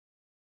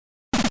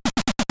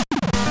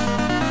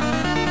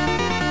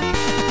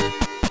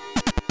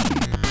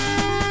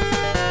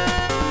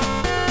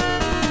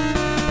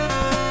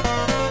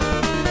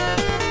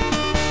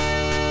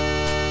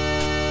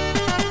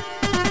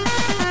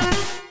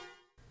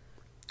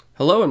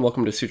Hello and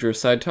welcome to Sutro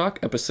Sidetalk,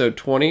 episode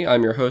 20.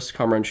 I'm your host,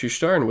 Kamran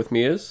Shushtar, and with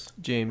me is...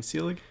 James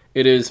Seelig.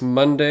 It is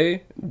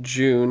Monday,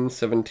 June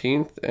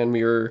 17th, and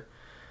we are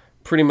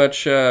pretty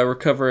much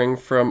recovering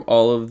from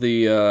all of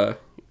the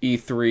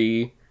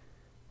E3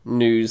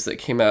 news that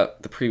came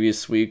out the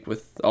previous week,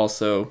 with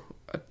also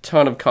a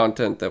ton of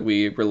content that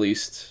we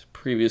released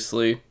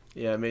previously.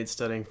 Yeah, it made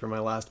studying for my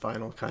last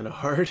final kind of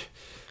hard.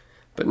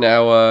 But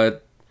now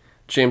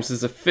James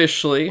is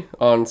officially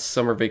on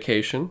summer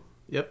vacation.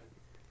 Yep.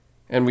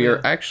 And we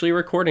are actually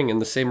recording in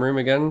the same room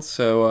again,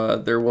 so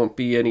there won't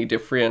be any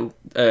differences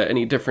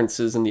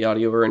in the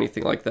audio or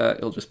anything like that.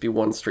 It'll just be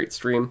one straight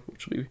stream,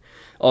 which will be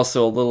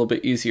also a little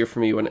bit easier for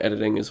me when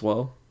editing as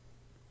well.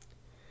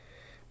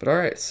 But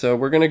alright, so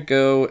we're going to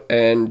go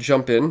and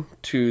jump in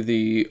to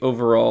the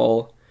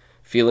overall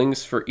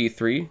feelings for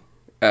E3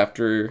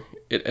 after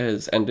it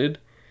has ended.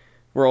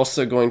 We're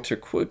also going to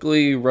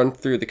quickly run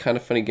through the Kind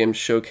of Funny Games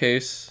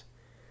showcase.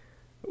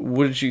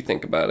 What did you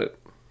think about it?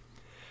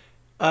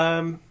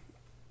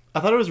 I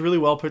thought it was really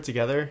well put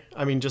together.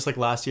 I mean, just like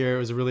last year, it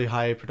was a really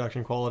high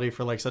production quality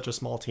for like such a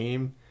small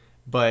team.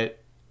 But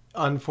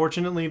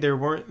unfortunately, there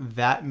weren't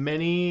that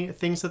many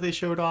things that they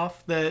showed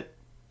off that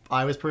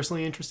I was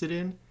personally interested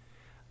in.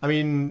 I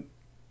mean,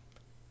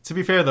 to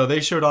be fair though,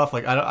 they showed off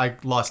like I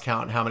lost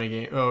count how many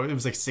games. Oh, it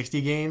was like 60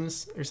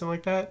 games or something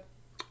like that.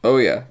 Oh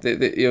yeah,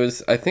 it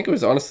was. I think it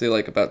was honestly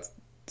like about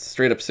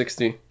straight up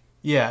 60.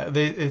 Yeah,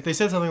 they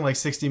said something like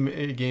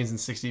 60 games in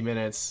 60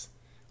 minutes.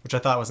 Which I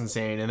thought was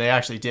insane, and they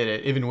actually did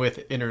it, even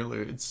with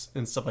interludes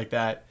and stuff like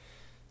that.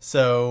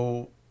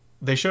 So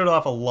they showed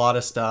off a lot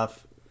of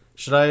stuff.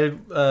 Should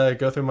I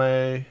go through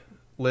my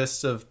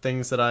list of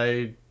things that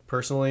I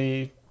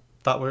personally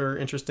thought were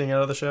interesting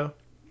out of the show?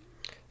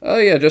 Oh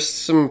yeah,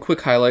 just some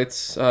quick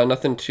highlights.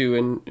 Nothing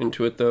too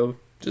into it though,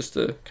 just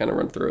to kind of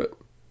run through it.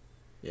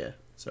 Yeah,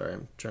 sorry,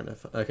 I'm trying to...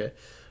 Okay.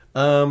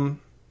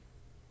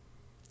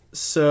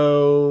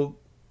 So...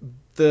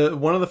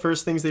 One of the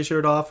first things they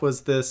showed off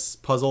was this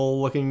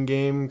puzzle-looking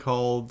game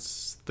called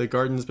The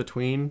Gardens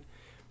Between.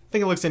 I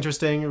think it looks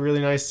interesting, really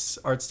nice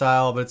art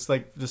style, but it's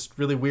like just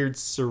really weird,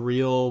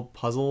 surreal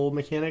puzzle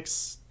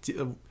mechanics.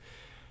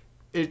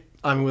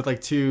 I'm with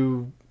like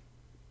two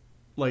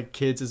like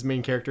kids as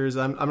main characters.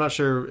 I'm not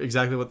sure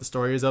exactly what the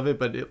story is of it,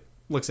 but it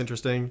looks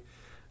interesting.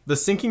 The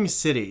Sinking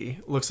City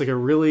looks like a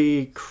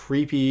really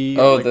creepy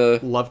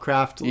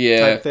Lovecraft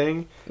type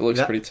thing. It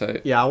looks pretty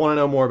tight. Yeah, I want to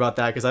know more about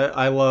that because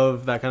I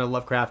love that kind of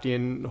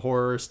Lovecraftian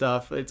horror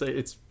stuff.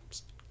 It's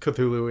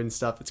Cthulhu and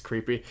stuff. It's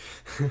creepy.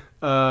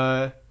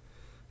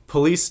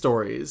 Police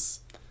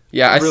Stories.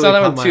 Yeah, I really saw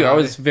that one too. I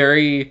was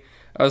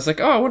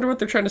like, oh, I wonder what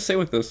they're trying to say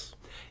with this.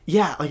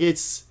 Yeah, like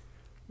it's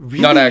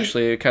really... Not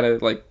actually. It kind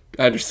of like,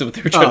 I understood what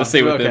they were trying to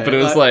say with it, but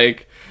it was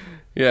like,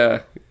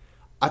 yeah...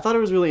 I thought it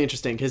was really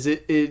interesting because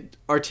it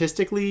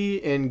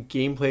artistically and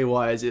gameplay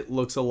wise, it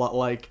looks a lot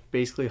like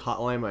basically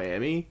Hotline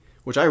Miami,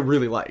 which I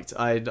really liked.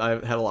 I had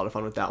a lot of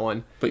fun with that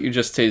one. But you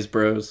just tased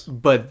bros.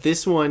 But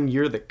this one,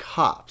 you're the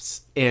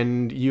cops,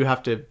 and you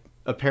have to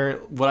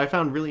what I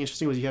found really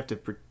interesting was you have to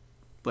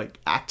like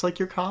act like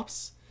you're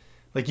cops.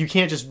 Like you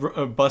can't just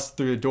bust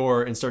through the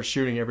door and start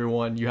shooting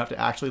everyone. You have to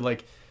actually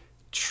like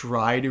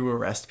try to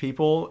arrest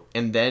people,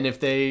 and then if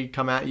they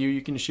come at you,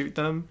 you can shoot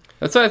them.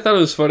 That's why I thought it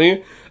was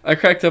funny. I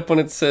cracked up when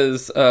it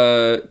says,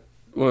 what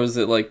was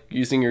it, like,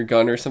 using your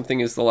gun or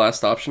something is the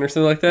last option or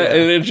something like that,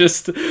 yeah. And it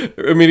just,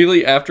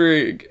 immediately after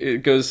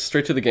it goes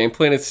straight to the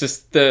gameplay, and it's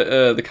just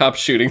the cop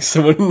shooting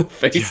someone in the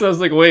face. Yeah. I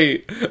was like,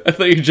 wait, I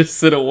thought you just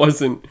said it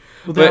wasn't.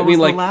 Well, that was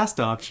the last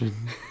option.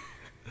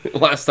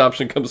 Last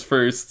option comes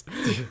first.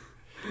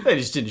 They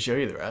just didn't show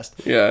you the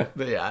rest. Yeah.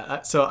 But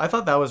yeah, so I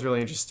thought that was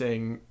really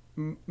interesting.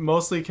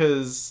 Mostly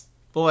because,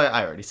 well,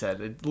 I already said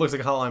it looks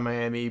like Hotline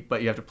Miami,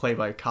 but you have to play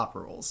by cop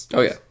rules.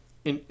 Oh yeah,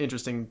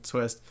 interesting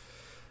twist.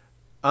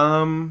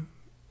 Superliminal,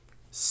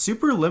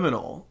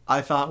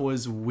 I thought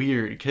was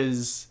weird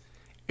because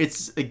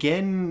it's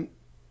again,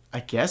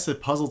 I guess, a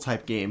puzzle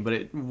type game,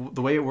 but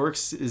the way it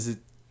works is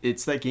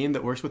it's that game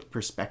that works with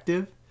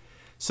perspective.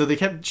 So they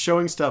kept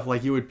showing stuff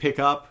like you would pick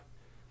up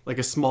like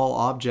a small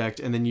object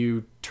and then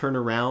you turn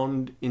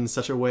around in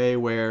such a way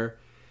where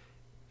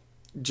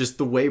just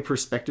the way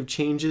perspective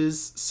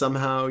changes,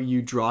 somehow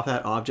you drop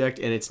that object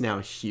and it's now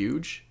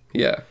huge.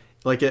 Yeah.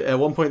 Like at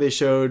one point they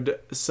showed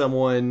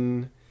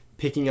someone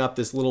picking up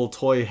this little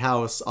toy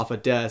house off a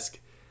desk,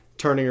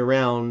 turning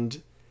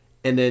around,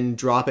 and then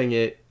dropping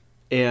it.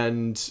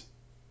 And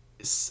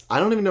I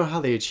don't even know how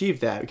they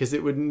achieved that because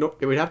it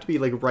would have to be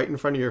like right in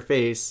front of your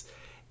face.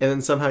 And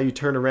then somehow you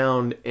turn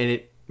around and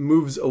it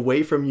moves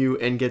away from you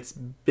and gets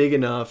big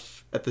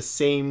enough at the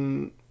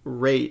same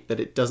rate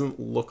that it doesn't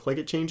look like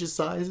it changes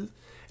size.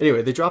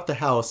 Anyway, they drop the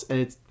house and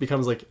it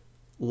becomes like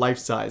life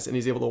size and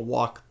he's able to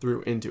walk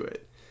through into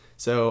it.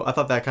 So I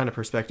thought that kind of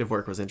perspective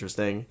work was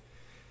interesting.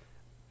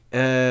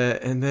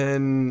 And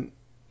then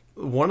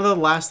one of the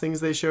last things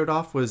they showed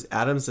off was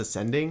Adam's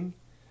Ascending,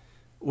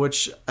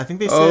 which I think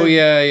they said... Oh,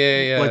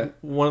 yeah. Like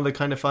one of the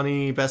Kind of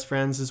Funny best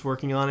friends is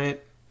working on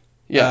it.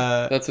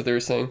 Yeah, that's what they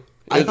were saying.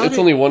 It's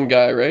only one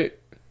guy, right?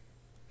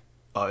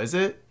 Oh, is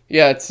it?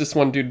 Yeah, it's this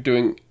one dude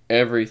doing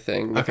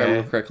everything, if I Okay.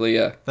 remember correctly,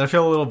 yeah. Then I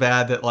feel a little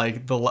bad that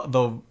like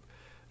the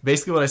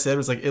basically what I said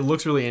was like it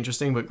looks really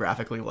interesting but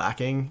graphically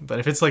lacking. But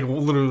if it's like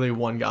literally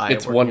one guy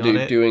It's working one on dude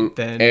it, doing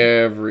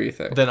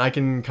everything. then I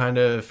can kind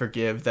of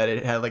forgive that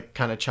it had like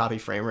kind of choppy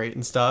frame rate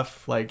and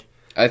stuff. Like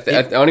I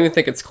don't even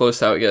think it's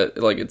close out yet.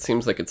 Like, it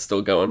seems like it's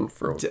still going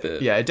for a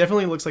bit. yeah, it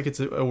definitely looks like it's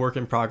a work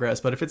in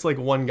progress. But if it's like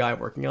one guy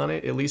working on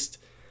it, at least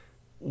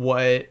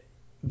what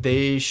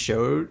they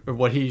showed or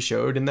what he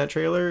showed in that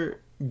trailer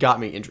got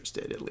me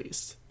interested at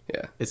least.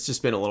 Yeah. It's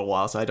just been a little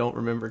while, so I don't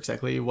remember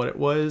exactly what it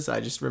was. I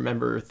just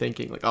remember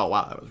thinking like, "Oh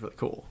wow, that was really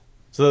cool."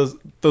 So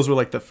those were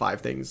like the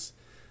 5 things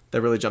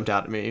that really jumped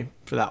out at me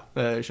for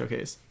that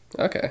showcase.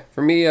 Okay.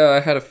 For me,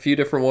 I had a few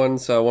different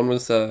ones. One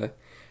was, I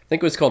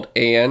think it was called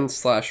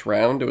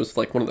AN/Round. It was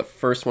like one of the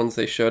first ones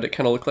they showed. It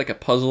kind of looked like a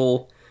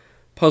puzzle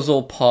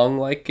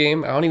Pong-like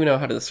game. I don't even know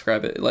how to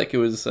describe it. Like, it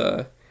was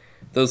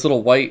those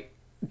little white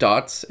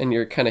dots, and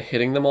you're kind of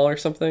hitting them all or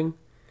something.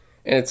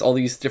 And it's all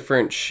these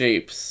different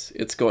shapes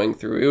it's going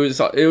through.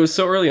 It was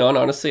so early on,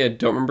 honestly, I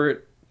don't remember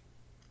it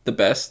the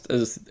best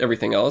as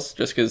everything else,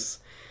 just because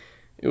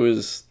it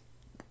was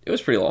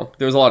pretty long.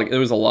 There was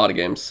a lot of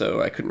games,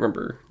 so I couldn't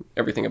remember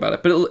everything about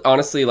it. But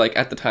honestly, like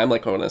at the time,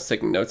 like when I was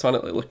taking notes on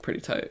it, it looked pretty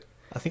tight.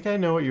 I think I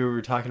know what you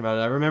were talking about.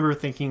 I remember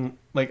thinking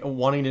like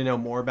wanting to know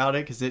more about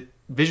it because it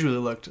visually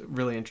looked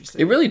really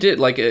interesting. It really did.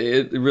 Like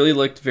it really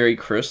looked very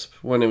crisp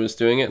when it was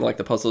doing it, and like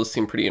the puzzles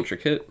seemed pretty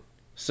intricate.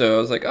 So I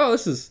was like, oh,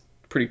 this is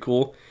pretty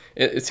cool.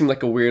 It seemed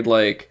like a weird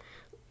like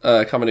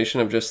combination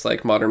of just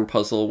like modern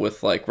puzzle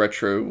with like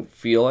retro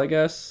feel, I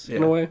guess,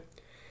 in a way.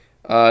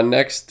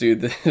 Next,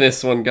 dude,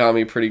 this one got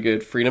me pretty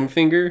good. Freedom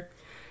Finger.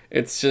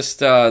 It's just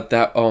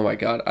that. Oh my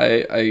god,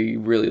 I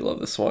really love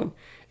this one.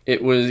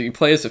 You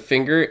play as a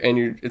finger,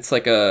 and it's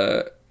like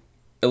it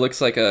looks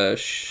like a.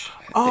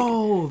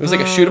 It was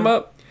like a shoot 'em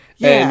up,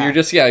 and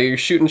you're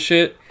shooting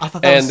shit. I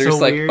thought that was so there's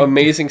like weird.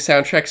 amazing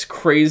soundtracks,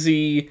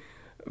 crazy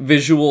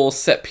visual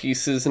set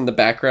pieces in the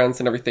backgrounds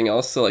and everything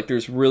else. So like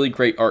there's really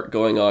great art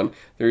going on.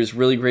 There's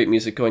really great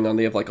music going on.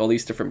 They have like all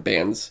these different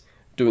bands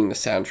doing the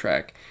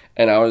soundtrack.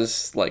 And I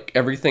was like,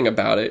 everything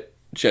about it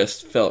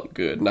just felt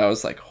good. And I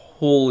was like,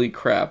 holy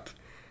crap.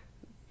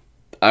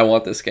 I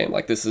want this game.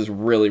 Like, this is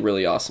really,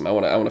 really awesome. I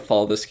want to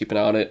follow this, keep an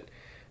eye on it.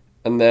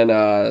 And then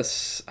I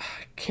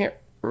can't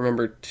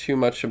remember too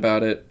much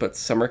about it, but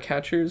Summer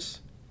Catchers.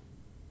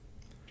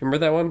 Remember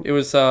that one? It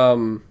was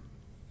I'm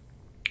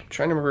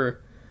trying to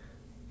remember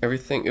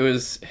everything.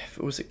 Was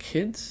it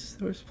kids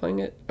that was playing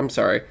it? I'm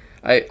sorry.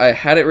 I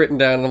had it written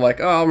down and I'm like,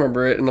 oh, I'll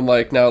remember it. And I'm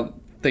like, now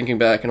thinking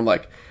back and I'm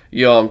like,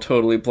 yo, I'm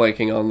totally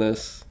blanking on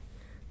this.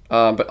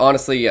 But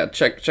honestly, yeah,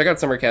 check out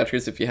Summer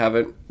Catchers if you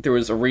haven't. There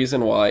was a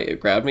reason why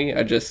it grabbed me.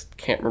 I just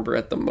can't remember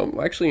at the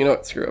moment. Actually, you know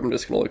what? Screw it. I'm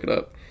just going to look it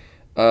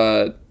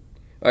up.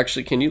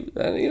 Actually, can you...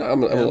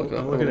 I'm going to look it up.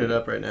 I'm looking it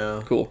up right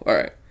now. Cool. All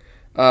right.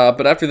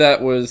 But after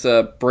that was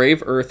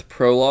Brave Earth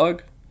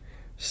Prologue.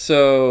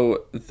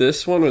 So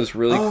this one was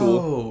really cool.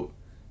 Oh,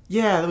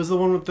 yeah, that was the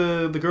one with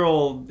the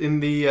girl in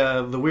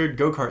the weird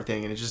go-kart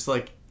thing, and it's just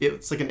like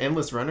it's like an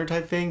endless runner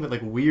type thing, but like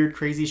weird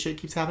crazy shit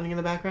keeps happening in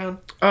the background.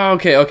 Oh,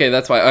 okay,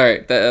 that's why. All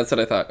right, that's what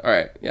I thought. All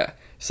right, yeah.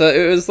 So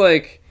it was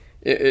like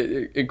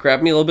it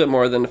grabbed me a little bit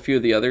more than a few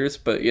of the others,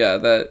 but yeah,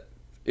 that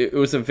it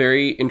was a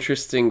very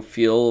interesting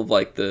feel of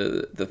like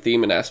the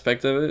theme and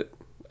aspect of it.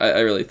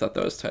 I really thought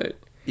that was tight.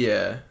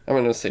 Yeah. I'm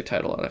going to say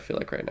tight a lot, I feel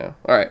like, right now.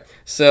 All right.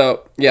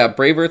 So, yeah,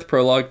 Brave Earth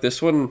Prologue.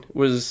 This one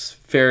was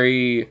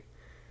very...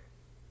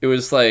 It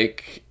was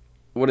like...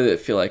 What did it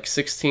feel like?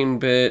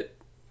 16-bit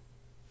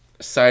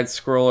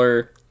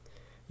side-scroller.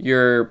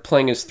 You're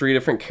playing as 3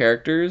 different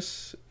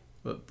characters.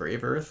 What,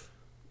 Brave Earth?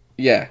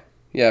 Yeah,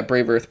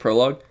 Brave Earth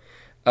Prologue.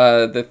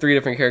 The 3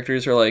 different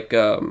characters are like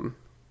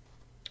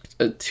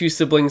 2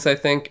 siblings, I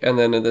think, and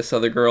then this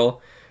other girl.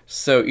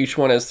 So each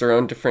one has their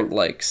own different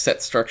like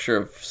set structure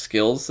of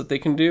skills that they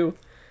can do.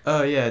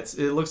 Oh yeah,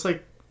 it looks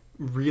like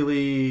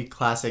really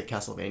classic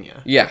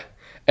Castlevania. Yeah,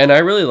 and I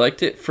really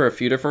liked it for a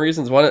few different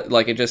reasons. One,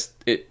 like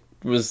it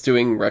was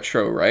doing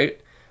retro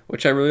right,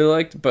 which I really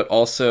liked. But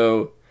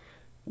also,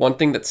 one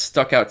thing that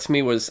stuck out to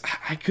me was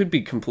I could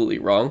be completely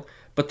wrong,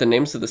 but the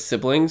names of the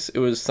siblings, it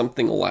was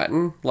something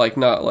Latin, like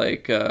not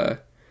like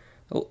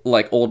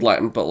old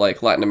Latin, but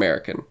like Latin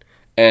American.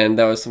 And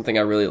that was something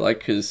I really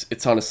liked because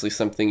it's honestly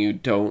something you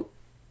don't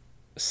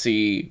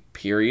see,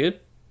 period,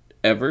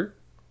 ever.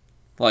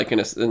 Like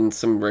in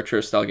some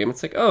retro style game,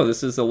 it's like, oh,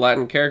 this is a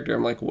Latin character.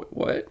 I'm like,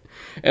 what?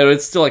 And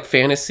it's still like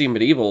fantasy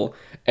medieval,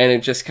 and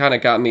it just kind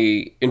of got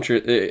me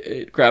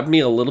it grabbed me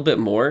a little bit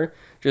more,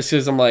 just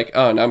because I'm like,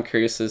 oh, now I'm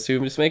curious as to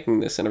who's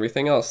making this and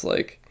everything else.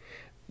 Like,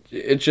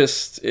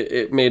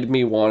 it made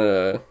me want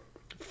to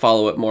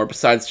follow it more.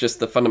 Besides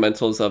just the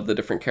fundamentals of the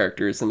different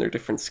characters and their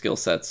different skill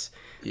sets.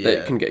 Yeah.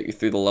 That can get you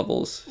through the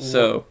levels.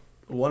 So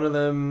one of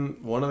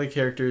the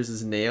characters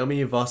is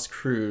Naomi Voss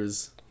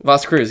Cruz.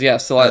 Voss Cruz, yeah.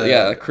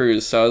 So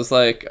Cruz. So I was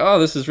like, oh,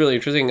 this is really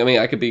interesting. I mean,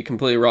 I could be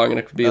completely wrong, and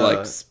it could be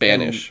like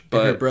Spanish,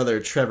 but her brother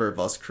Trevor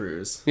Voss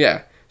Cruz.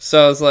 Yeah.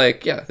 So I was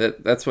like, yeah,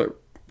 that's what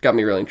got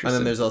me really interested.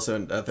 And then there's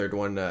also a third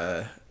one,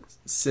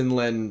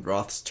 Sinlen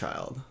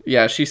Rothschild.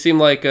 Yeah, she seemed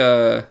like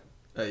a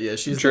Yeah,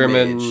 she's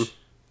German the mage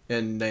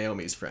and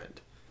Naomi's friend.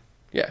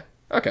 Yeah.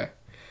 Okay.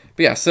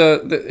 But yeah,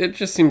 so it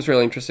just seems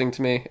really interesting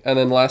to me. And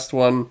then last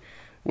one,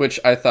 which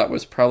I thought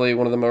was probably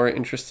one of the more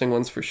interesting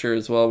ones for sure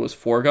as well, was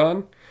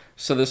Foregone.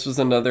 So this was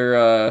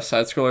another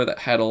side scroller that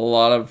had a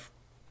lot of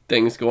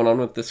things going on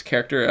with this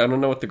character. I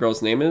don't know what the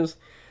girl's name is,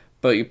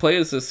 but you play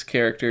as this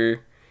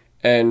character,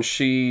 and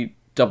she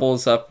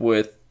doubles up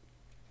with.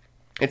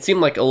 It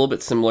seemed like a little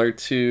bit similar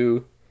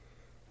to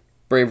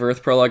Brave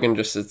Earth Prologue, and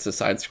just it's a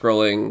side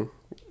scrolling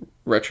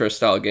retro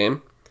style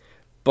game,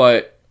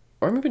 but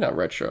or maybe not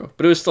retro,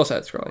 but it was still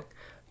side scrolling.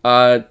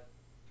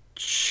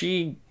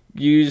 She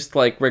used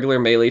like regular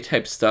melee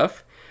type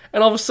stuff,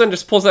 and all of a sudden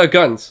just pulls out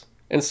guns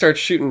and starts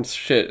shooting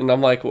shit, and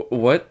I'm like,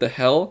 what the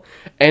hell?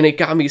 And it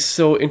got me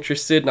so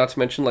interested. Not to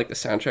mention, like, the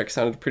soundtrack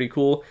sounded pretty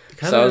cool. It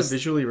kind of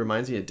visually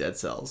reminds me of Dead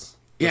Cells.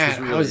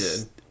 Yeah,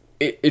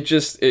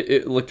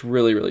 it looked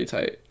really, really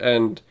tight.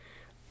 And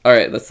all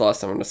right, that's the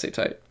last time I'm gonna say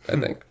tight, I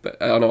think,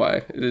 but I don't know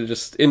why. It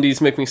just indies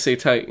make me say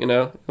tight, you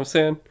know what I'm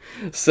saying?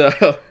 So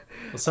well,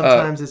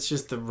 sometimes it's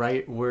just the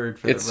right word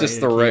for it's just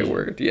the right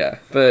word, yeah.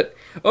 But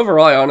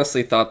overall, I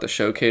honestly thought the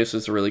showcase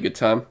was a really good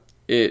time.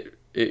 It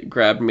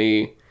grabbed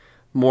me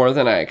more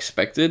than I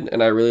expected,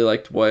 and I really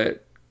liked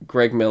what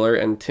Greg Miller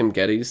and Tim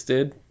Geddes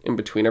did in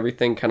between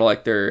everything, kind of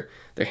like their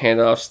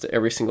handoffs to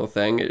every single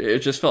thing. It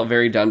just felt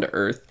very down to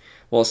earth,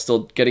 while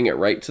still getting it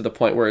right to the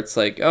point where it's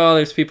like, oh,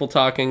 there's people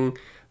talking,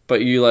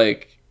 but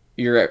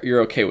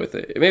you're okay with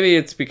it. Maybe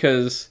it's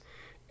because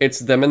it's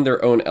them in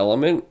their own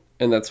element,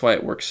 and that's why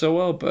it works so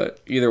well. But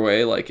either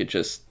way, like it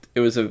was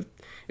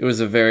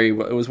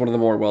one of the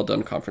more well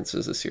done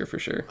conferences this year for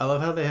sure. I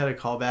love how they had a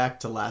callback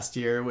to last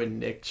year when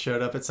Nick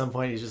showed up at some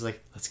point. He's just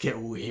like, "Let's get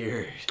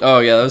weird." Oh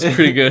yeah, that was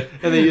pretty good.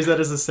 And they use that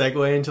as a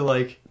segue into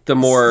like the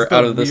more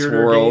out of this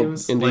world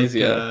games, indies,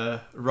 like, yeah.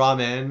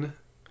 Ramen,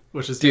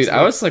 which is dude.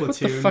 I was like, Splatoon, what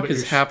the fuck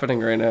is happening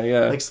right now?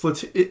 Yeah, like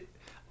Splatoon.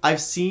 I've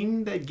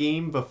seen that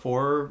game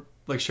before,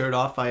 like showed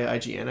off by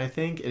IGN, I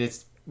think, and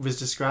it was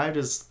described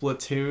as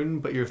Splatoon,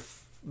 but you're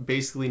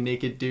basically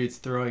naked dudes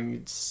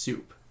throwing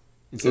soup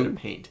instead of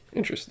paint.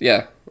 Interesting.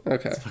 Yeah.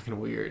 Okay. It's fucking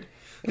weird.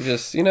 It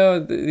just,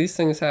 these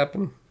things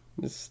happen.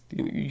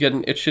 You get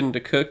an itching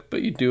to cook,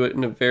 but you do it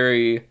in a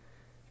very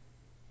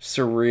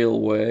surreal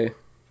way.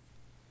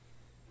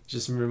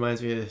 Just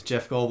reminds me of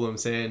Jeff Goldblum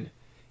saying,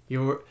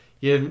 "You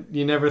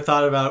never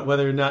thought about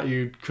whether or not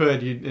you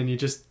could, and you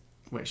just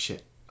wait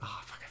shit.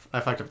 Oh fuck, I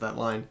fucked up that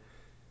line.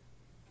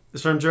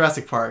 It's from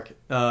Jurassic Park.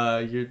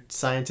 Your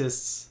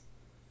scientists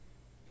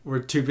were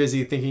too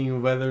busy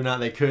thinking whether or not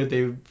they could.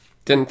 They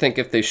didn't think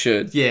if they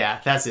should. Yeah,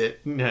 that's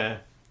it. Nah.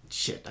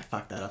 Shit, I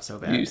fucked that up so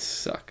bad. You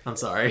suck. I'm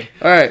sorry.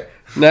 All right,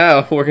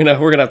 now we're gonna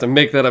have to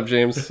make that up,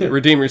 James.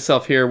 Redeem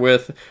yourself here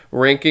with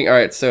ranking. All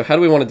right, so how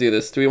do we want to do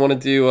this? Do we want to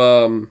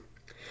do?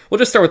 We'll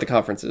just start with the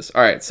conferences.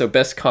 All right, so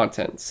best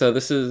content. So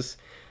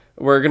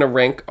we're gonna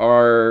rank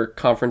our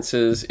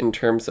conferences in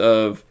terms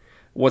of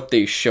what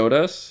they showed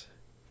us,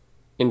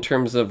 in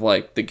terms of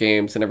like the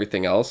games and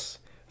everything else.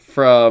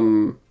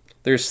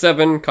 There's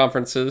 7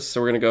 conferences,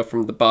 so we're gonna go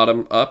from the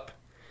bottom up.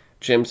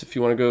 James, if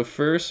you want to go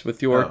first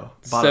with your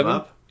 7. Bottom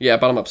up? Yeah,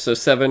 bottom up. So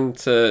 7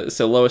 so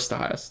lowest to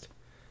highest.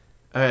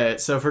 All right.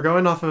 So if we're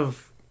going off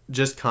of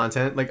just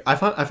content, like I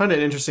found it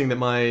interesting that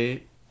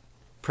my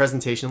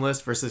presentation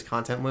list versus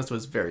content list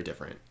was very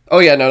different. Oh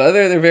yeah, no,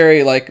 they're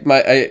very like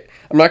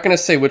I'm not gonna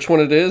say which one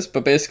it is,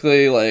 but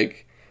basically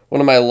like one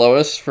of my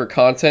lowest for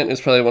content is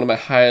probably one of my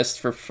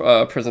highest for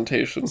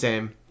presentation.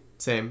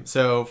 Same.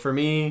 So for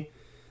me,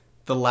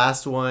 the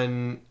last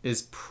one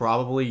is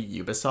probably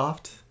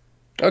Ubisoft.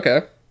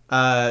 Okay.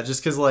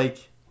 Just because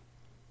like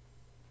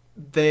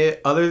they,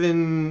 other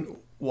than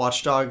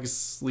Watch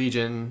Dogs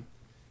Legion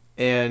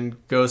and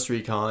Ghost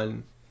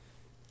Recon,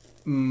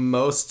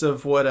 most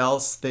of what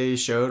else they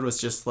showed was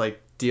just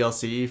like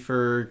DLC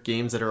for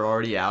games that are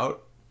already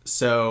out.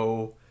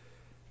 So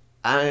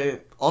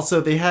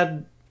they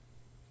had,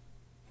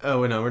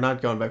 oh no, we're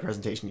not going by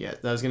presentation yet.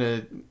 I was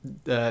gonna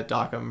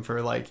dock them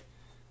for like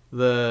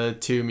the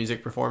 2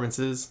 music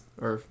performances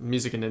or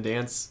music and a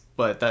dance,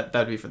 but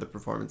that'd be for the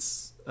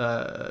performance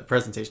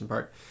presentation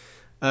part.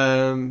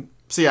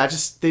 So yeah,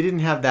 they didn't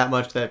have that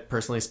much that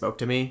personally spoke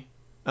to me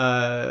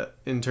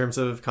in terms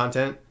of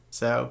content.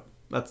 So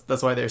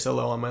that's why they're so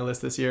low on my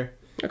list this year.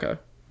 Okay.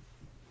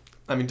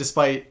 I mean,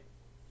 despite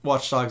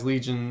Watch Dogs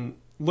Legion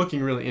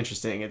looking really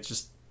interesting, it's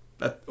just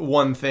that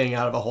one thing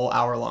out of a whole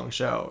hour-long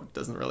show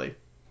doesn't really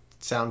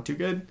sound too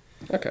good.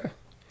 Okay.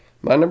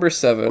 My number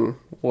 7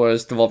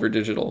 was Devolver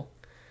Digital,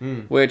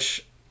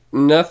 which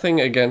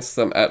nothing against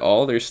them at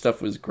all. Their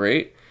stuff was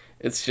great.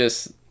 It's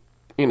just,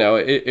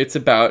 it's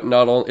about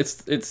not only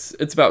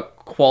it's about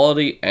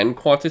quality and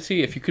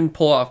quantity. If you can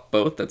pull off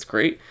both, that's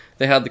great.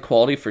 They had the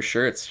quality for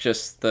sure. It's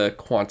just the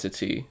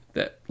quantity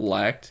that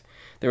lacked.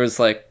 There was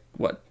like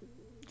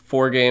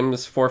 4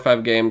 or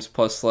 5 games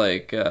plus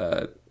like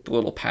the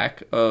little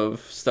pack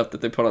of stuff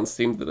that they put on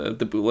Steam,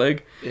 the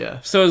bootleg. Yeah.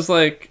 So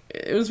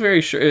it was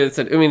very short. It's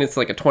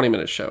like a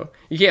 20-minute show.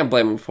 You can't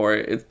blame them for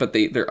it. But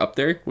they're up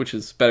there, which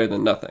is better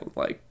than nothing.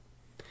 Like,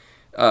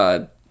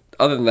 other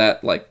than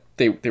that, like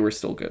they were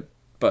still good.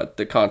 But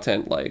the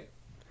content, like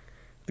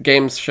the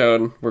games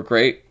shown were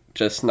great,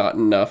 just not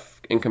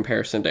enough in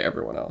comparison to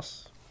everyone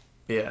else.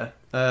 Yeah.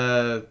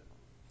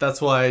 That's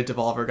why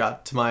Devolver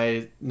got to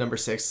my number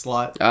 6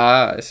 slot.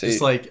 Ah, I see.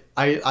 Just like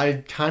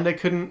I kind of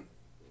couldn't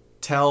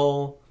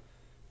tell.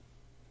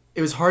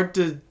 It was hard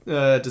to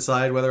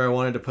decide whether I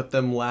wanted to put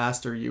them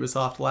last or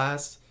Ubisoft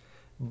last,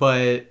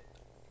 but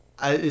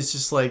it's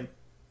just like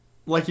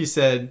you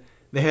said,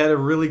 they had a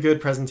really good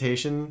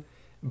presentation,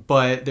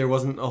 but there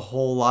wasn't a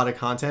whole lot of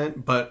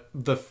content. But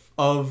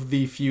of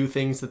the few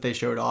things that they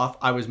showed off,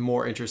 I was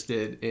more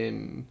interested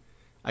in,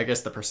 I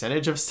guess, the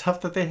percentage of stuff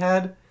that they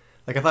had.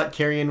 Like, I thought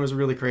Carrion was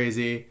really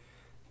crazy,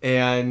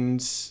 and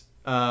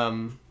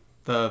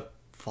the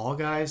Fall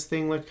Guys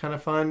thing looked kind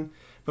of fun.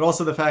 But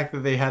also the fact that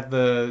they had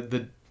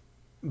the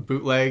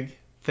bootleg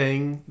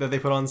thing that they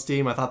put on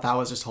Steam, I thought that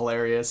was just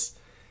hilarious.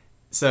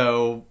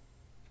 So,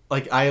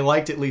 like, I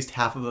liked at least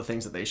half of the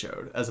things that they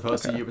showed, as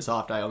opposed to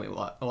Ubisoft. I only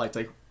liked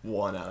like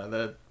one out of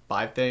the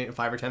 5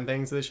 or 10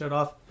 things that they showed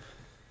off.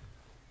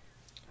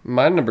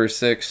 My number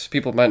 6,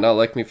 people might not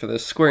like me for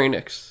this, Square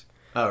Enix.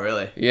 Oh,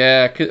 really?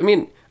 Yeah, 'cause, I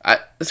mean,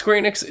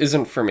 Square Enix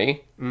isn't for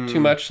me too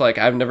much. Like,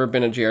 I've never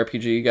been a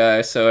JRPG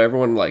guy, so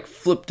everyone, like,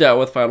 flipped out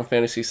with Final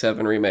Fantasy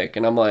VII Remake,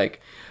 and I'm like,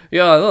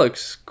 yeah, that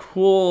looks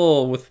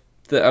cool.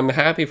 I'm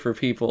happy for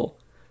people.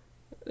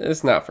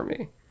 It's not for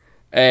me.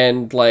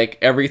 And, like,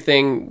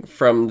 everything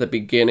from the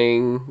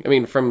beginning, I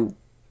mean, from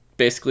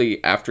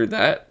basically after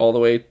that, all the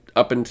way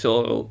up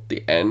until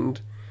the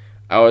end,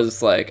 I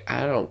was like,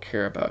 I don't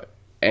care about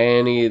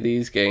any of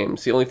these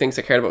games. The only things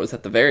I cared about was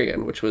at the very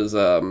end, which was,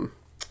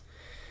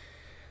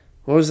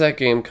 what was that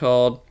game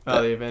called?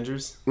 The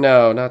Avengers?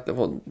 No, not the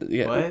one.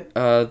 Yeah, what?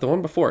 The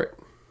one before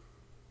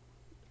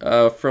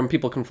it. From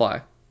People Can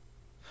Fly.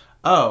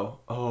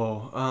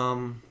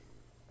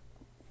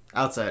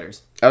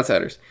 Outsiders.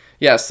 Outsiders.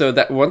 Yeah, so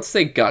that once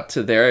they got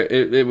to there,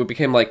 it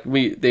became like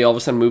they all of a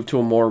sudden moved to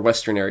a more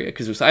Western area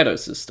because it was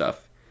Eidos'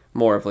 stuff,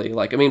 more of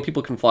like, I mean,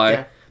 People Can Fly.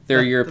 Yeah,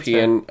 they're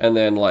European, and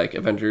then like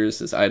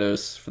Avengers is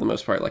Eidos for the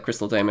most part, like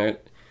Crystal Dynamite.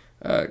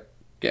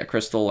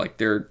 Crystal, like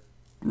they're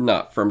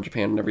not from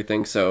Japan and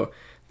everything, so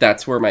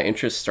that's where my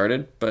interest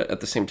started. But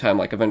at the same time,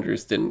 like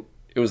Avengers didn't.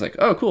 It was like,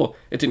 oh, cool.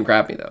 It didn't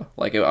grab me though.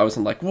 Like I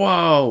wasn't like,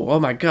 whoa, oh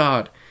my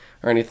god,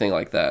 or anything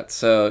like that.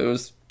 So it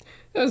was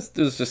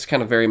just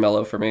kind of very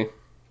mellow for me.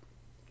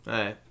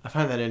 I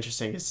find that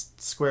interesting because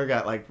Square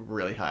got like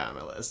really high on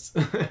my list.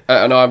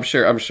 No, I'm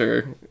sure.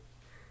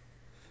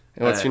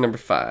 And what's your number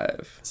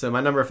 5? So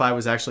my number 5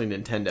 was actually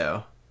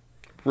Nintendo.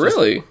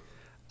 Really?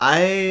 I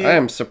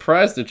am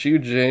surprised at you,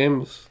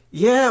 James.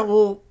 Yeah,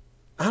 well,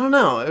 I don't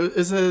know. It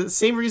was the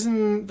same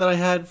reason that I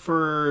had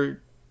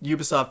for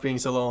Ubisoft being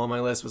so low on my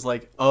list. Was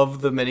like,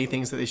 of the many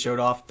things that they showed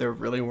off, there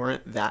really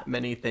weren't that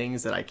many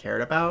things that I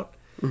cared about.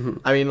 Mm-hmm.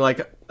 I mean, like,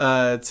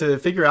 to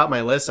figure out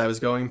my list, I was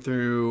going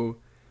through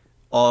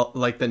all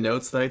like the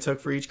notes that I took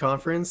for each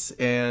conference,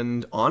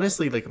 and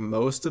honestly, like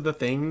most of the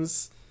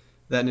things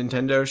that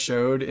Nintendo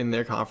showed in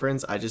their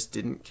conference, I just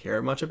didn't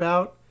care much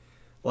about.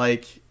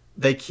 Like,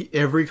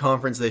 every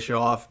conference they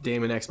show off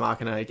Daemon X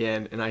Machina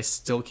again, and I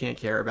still can't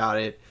care about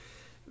it.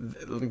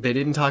 They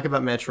didn't talk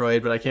about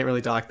Metroid, but I can't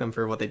really dock them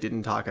for what they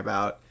didn't talk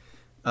about.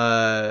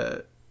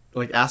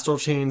 Like, Astral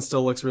Chain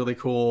still looks really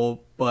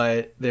cool,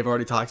 but they've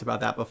already talked about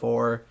that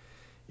before.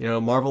 You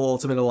know, Marvel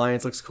Ultimate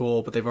Alliance looks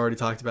cool, but they've already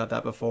talked about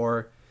that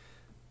before.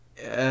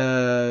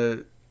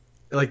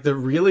 Like,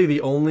 the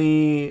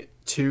only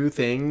 2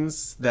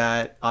 things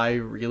that I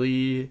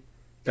really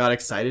got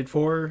excited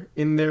for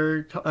in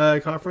their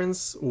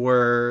conference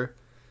were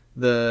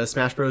the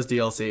Smash Bros.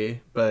 DLC,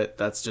 but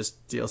that's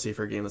just DLC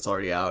for a game that's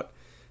already out,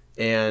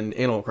 and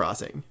Animal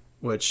Crossing,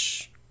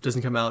 which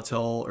doesn't come out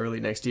till early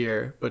next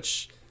year,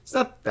 which it's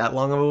not that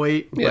long of a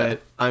wait. Yeah.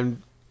 But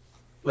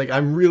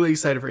I'm really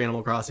excited for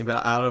Animal Crossing,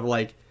 but out of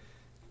like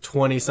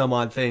 20 some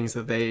odd things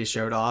that they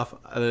showed off,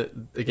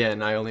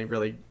 again, I only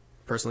really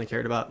personally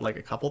cared about like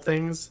a couple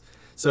things.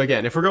 So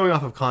again, if we're going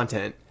off of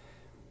content,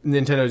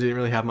 Nintendo didn't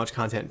really have much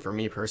content for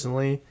me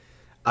personally.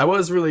 I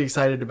was really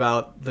excited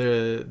about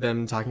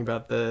them talking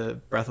about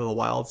the Breath of the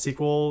Wild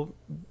sequel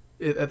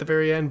at the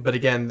very end, but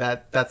again,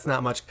 that's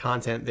not much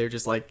content. They're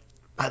just like,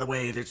 by the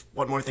way, there's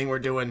one more thing we're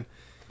doing.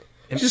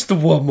 And just the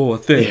one more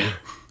thing. Yeah.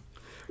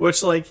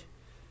 Which, like,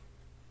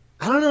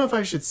 I don't know if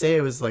I should say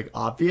it was like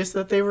obvious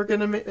that they were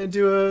gonna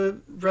do a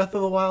Breath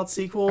of the Wild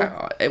sequel.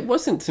 It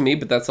wasn't to me,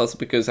 but that's also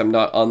because I'm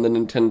not on the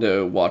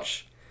Nintendo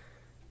Watch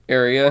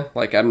area.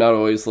 Like, I'm not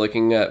always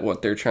looking at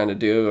what they're trying to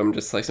do. I'm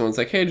just like, someone's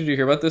like, hey, did you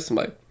hear about this? I'm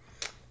like,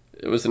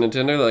 it was a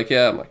Nintendo? They're like,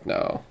 yeah. I'm like,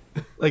 no.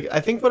 Like, I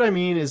think what I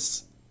mean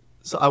is,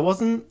 so I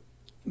wasn't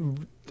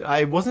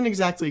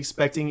exactly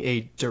expecting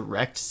a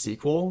direct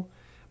sequel,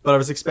 but I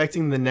was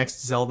expecting the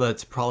next Zelda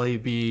to probably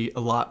be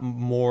a lot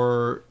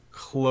more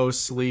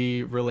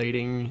closely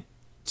relating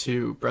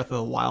to Breath of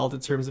the Wild in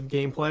terms of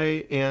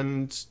gameplay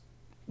and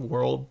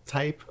world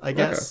type, I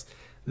guess,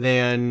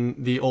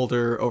 than the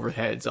older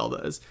overhead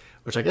Zeldas.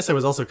 Which I guess I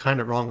was also kind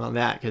of wrong on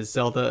that, because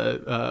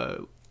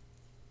Zelda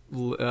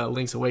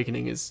Link's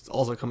Awakening is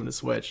also coming to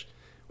Switch,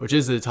 which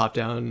is a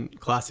top-down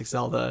classic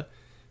Zelda.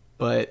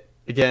 But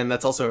again,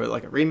 that's also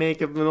like a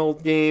remake of an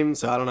old game,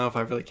 so I don't know if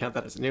I really count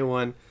that as a new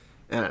one.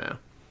 I don't know.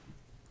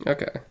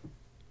 Okay.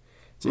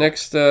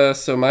 Next,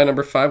 so my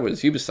number 5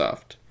 was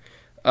Ubisoft.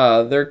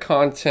 Their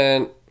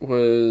content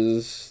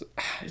was...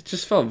 It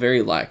just felt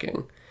very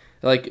lacking.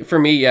 Like, for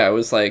me, yeah, it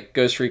was like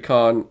Ghost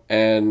Recon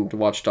and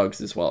Watch Dogs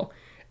as well.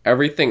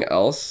 Everything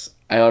else,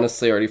 I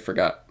honestly already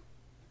forgot.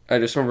 I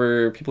just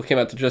remember people came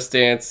out to Just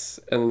Dance,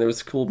 and there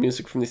was cool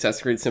music from the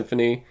Assassin's Creed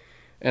Symphony,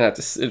 and it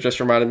just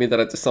reminded me that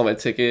I had to sell my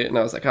ticket, and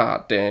I was like,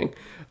 ah, dang.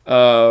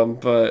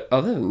 But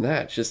other than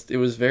that, just, it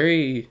was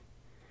very...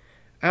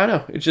 I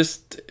don't know.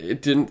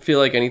 It didn't feel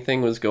like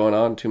anything was going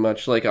on too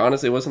much. Like,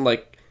 honestly, it wasn't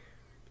like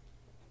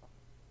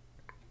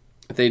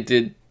they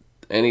did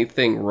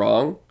anything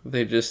wrong.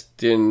 They just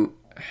didn't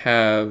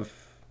have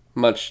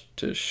much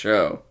to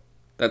show.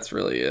 That's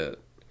really it.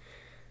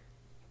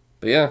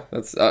 But yeah,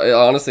 that's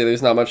honestly,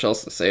 there's not much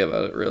else to say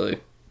about it, really.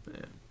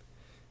 Yeah.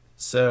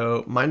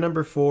 So my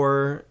number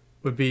 4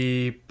 would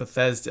be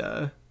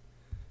Bethesda,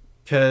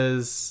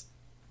 because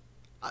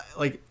I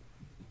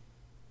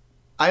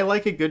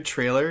like a good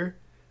trailer,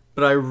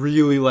 but I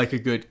really like a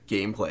good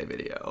gameplay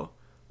video.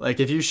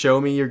 Like, if you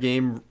show me your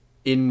game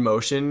in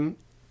motion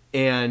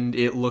and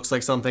it looks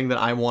like something that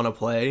I want to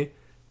play,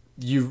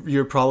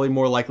 you're probably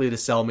more likely to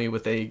sell me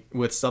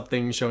with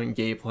something showing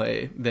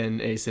gameplay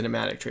than a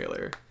cinematic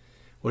trailer.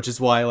 Which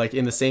is why, like,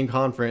 in the same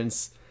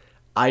conference,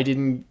 I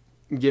didn't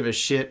give a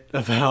shit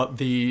about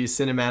the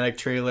cinematic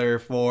trailer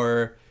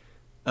for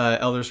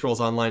Elder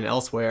Scrolls Online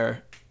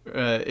Elsewhere,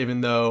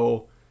 even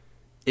though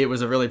it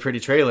was a really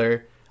pretty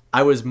trailer.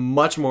 I was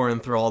much more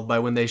enthralled by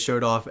when they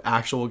showed off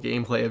actual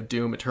gameplay of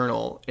Doom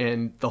Eternal,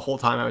 and the whole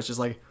time I was just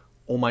like,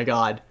 oh my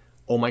god,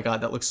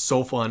 that looks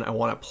so fun, I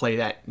want to play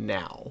that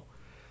now.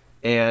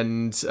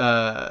 And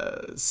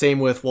same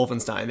with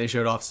Wolfenstein. They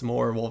showed off some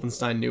more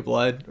Wolfenstein New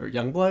Blood, or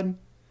Youngblood?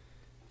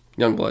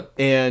 Youngblood.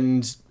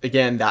 And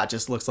again, that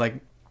just looks like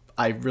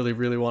I really,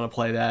 really want to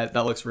play that.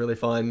 That looks really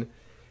fun.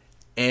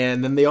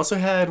 And then they also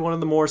had one of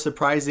the more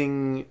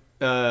surprising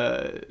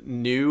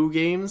new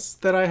games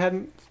that I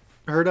hadn't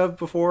heard of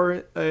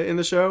before in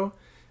the show,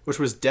 which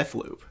was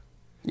Deathloop.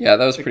 Yeah,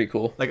 that was pretty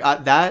cool. Like,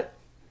 I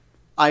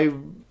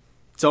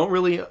don't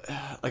really...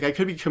 Like, I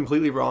could be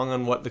completely wrong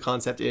on what the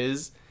concept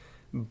is,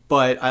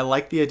 but I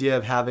like the idea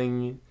of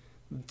having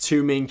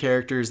two main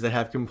characters that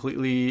have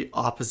completely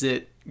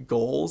opposite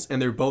goals,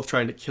 and they're both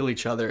trying to kill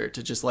each other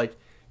to just, like,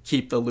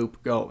 keep the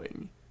loop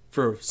going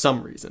for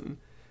some reason.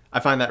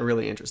 I find that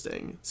really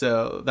interesting.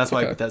 So that's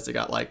why Bethesda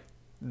got, like,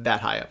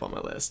 that high up on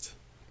my list.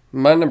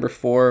 My number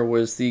 4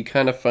 was the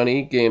Kind of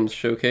Funny Games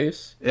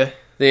Showcase. Yeah.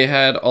 They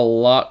had a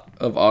lot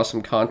of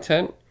awesome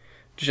content.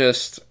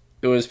 Just,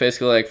 it was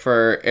basically like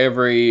for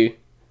every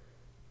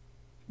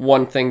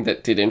one thing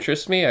that did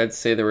interest me, I'd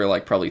say there were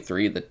like probably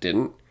 3 that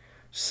didn't.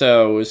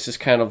 So it was just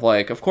kind of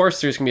like, of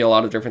course, there's going to be a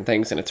lot of different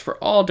things, and it's for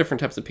all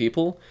different types of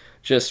people.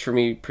 Just for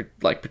me,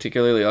 like,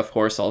 particularly, of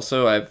course,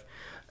 also,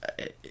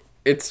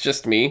 it's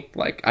just me.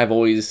 Like, I've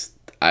always,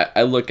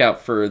 I look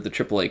out for the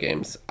AAA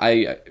games.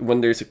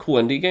 When there's a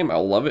cool indie game,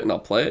 I'll love it and I'll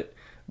play it.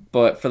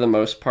 But for the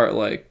most part,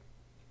 like,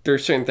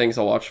 there's certain things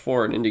I'll watch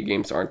for, and indie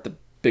games aren't the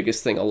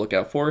biggest thing I'll look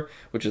out for,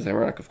 which is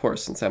ironic, of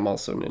course, since I'm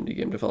also an indie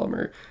game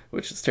developer,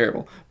 which is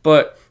terrible.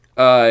 But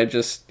I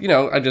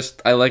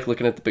like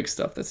looking at the big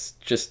stuff. That's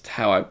just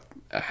how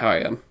I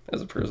am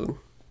as a person.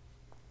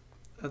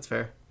 That's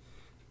fair.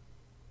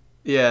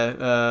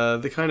 Yeah,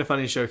 the Kind of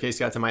Funny showcase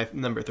got to my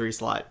number 3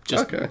 slot.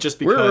 Just because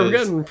we're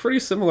getting pretty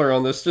similar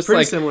on this. Just pretty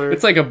like similar.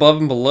 It's like above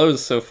and below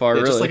so far.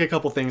 Yeah, really, just like a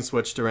couple things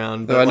switched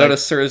around. Though I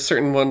noticed there's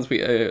certain ones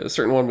a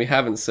certain one we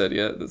haven't said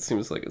yet. That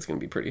seems like it's going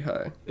to be pretty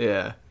high.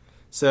 Yeah.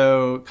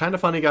 So Kind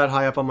of Funny got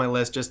high up on my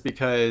list just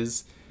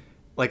because,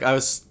 like, I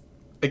was,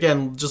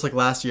 again, just like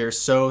last year,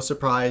 so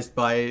surprised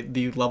by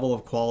the level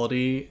of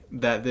quality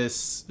that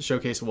this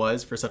showcase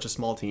was for such a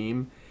small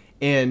team.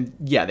 And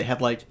yeah, they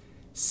had like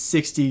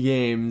 60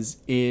 games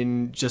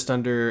in just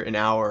under an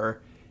hour,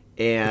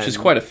 and which is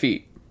quite a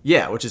feat.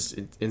 Yeah, which is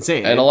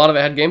insane. And a lot of it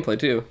had gameplay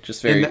too,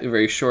 just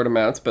very short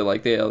amounts, but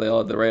like they all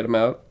had the right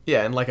amount.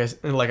 Yeah, and like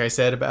I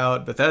said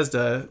about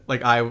Bethesda,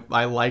 like I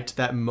liked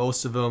that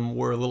most of them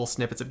were little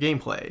snippets of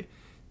gameplay.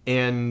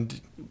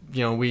 And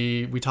you know,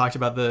 we talked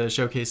about the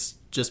showcase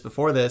just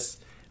before this.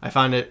 I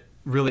found it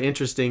really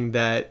interesting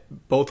that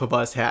both of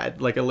us had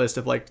like a list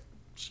of like,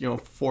 you know,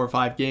 4 or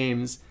 5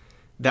 games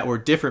that were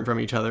different from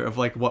each other, of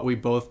like what we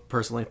both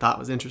personally thought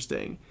was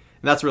interesting.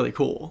 And that's really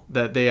cool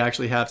that they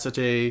actually have such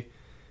a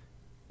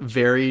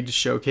varied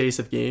showcase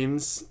of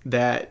games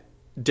that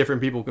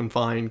different people can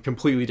find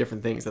completely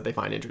different things that they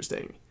find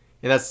interesting.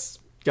 And that's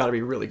got to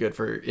be really good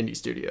for indie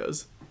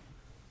studios.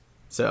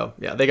 So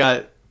yeah, they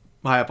got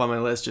high up on my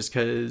list just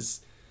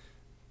because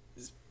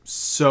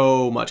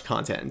so much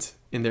content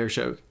in their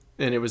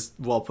and it was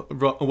well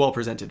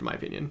presented in my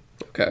opinion.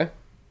 Okay.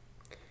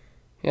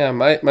 Yeah,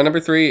 my number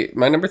three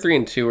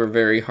and two were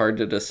very hard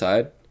to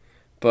decide,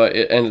 but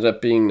it ended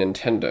up being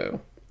Nintendo.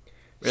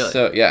 Really?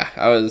 So yeah,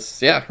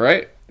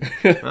 right.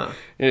 Huh.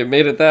 It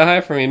made it that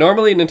high for me.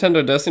 Normally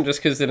Nintendo doesn't,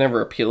 just because they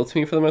never appeal to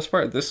me for the most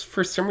part. This,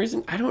 for some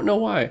reason, I don't know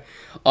why.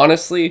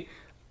 Honestly,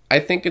 I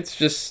think it's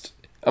just,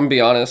 I'm gonna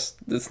be honest,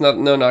 it's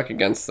no knock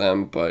against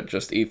them, but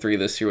just E3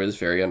 this year was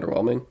very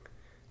underwhelming.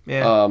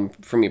 Yeah.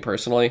 For me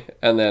personally,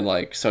 and then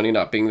like Sony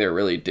not being there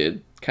really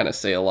did kind of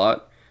say a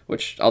lot,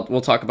 which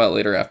we'll talk about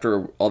later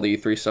after all the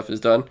E3 stuff is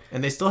done.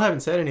 And they still haven't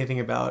said anything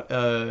about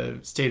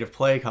State of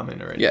Play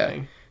coming or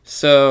anything. Yeah.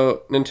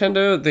 So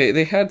Nintendo,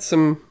 they had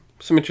some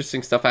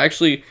interesting stuff. I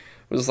actually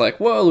was like,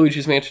 whoa,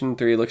 Luigi's Mansion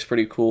 3 looks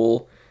pretty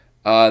cool.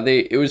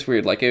 It was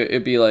weird. Like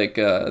it'd be like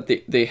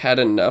they had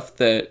enough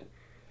that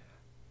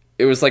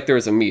it was like there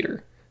was a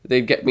meter.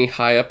 They'd get me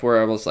high up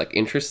where I was like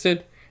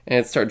interested, and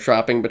it'd start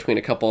dropping between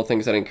a couple of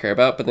things I didn't care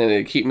about, but then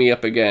they'd keep me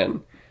up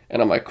again.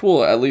 And I'm like,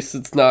 cool, at least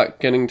it's not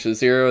getting to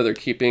zero. They're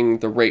keeping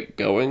the rate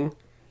going.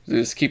 They're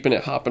just keeping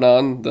it hopping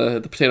on. The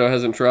potato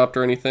hasn't dropped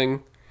or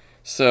anything.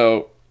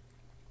 So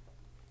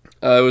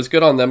it was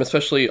good on them,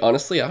 especially,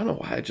 honestly, I don't know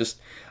why.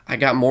 I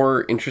got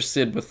more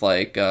interested with,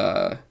 like,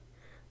 A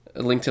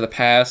Link to the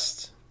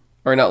Past.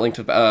 Or not Link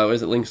to the Past,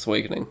 is it Link's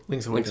Awakening?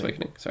 Link's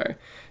Awakening, sorry.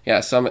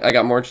 Yeah, so I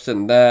got more interested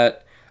in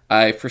that.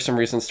 I, for some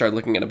reason, started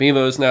looking at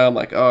amiibos now. I'm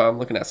like, oh, I'm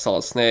looking at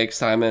Solid Snake,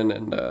 Simon,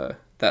 and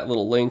that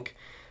little Link.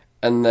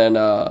 And then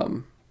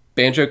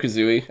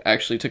Banjo-Kazooie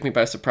actually took me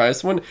by surprise.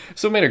 Someone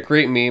made a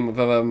great meme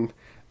of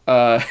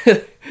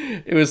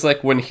it was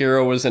like when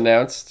Hero was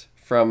announced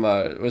from,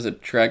 was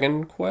it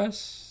Dragon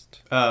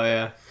Quest? Oh,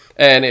 yeah.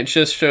 And it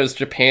just shows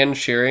Japan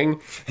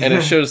cheering, and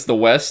it shows the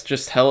West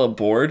just hella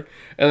bored.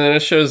 And then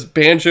it shows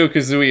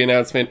Banjo-Kazooie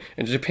announcement,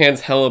 and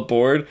Japan's hella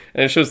bored,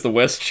 and it shows the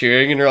West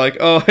cheering, and you're like,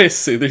 oh, I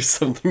see, there's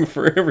something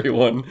for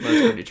everyone.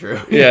 That's pretty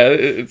true. Yeah,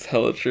 it's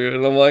hella true.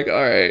 And I'm like,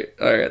 all right,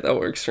 that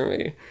works for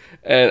me.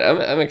 And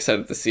I'm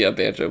excited to see how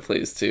Banjo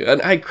plays, too.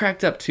 And I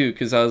cracked up, too,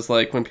 because I was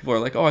like, when people are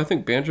like, oh, I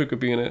think Banjo could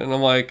be in it. And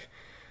I'm like,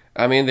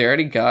 I mean, they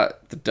already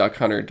got the Duck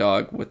Hunter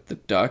dog with the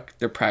duck.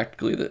 They're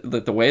practically,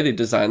 the way they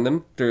designed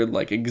them, they're,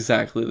 like,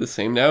 exactly the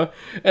same now.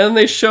 And then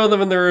they show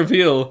them in the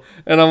reveal.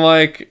 And I'm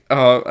like,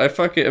 oh,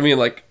 I mean,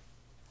 like,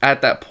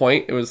 at that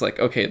point, it was like,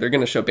 okay, they're going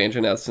to show Banjo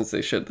now since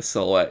they showed the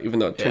silhouette, even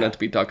though it turned out to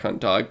be Duck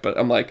Hunt dog. But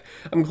I'm like,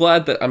 I'm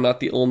glad that I'm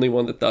not the only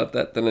one that thought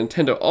that. The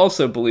Nintendo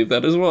also believed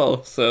that as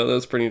well. So that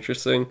was pretty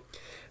interesting.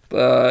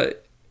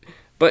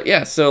 But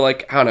yeah, so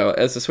like, I don't know,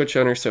 as a Switch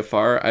owner so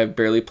far, I've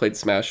barely played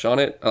Smash on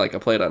it. Like, I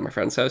play it at my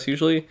friend's house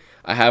usually.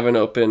 I haven't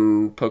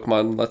opened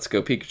Pokemon Let's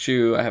Go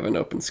Pikachu. I haven't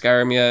opened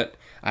Skyrim yet.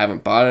 I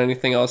haven't bought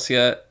anything else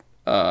yet.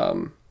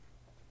 I'm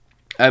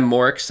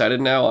more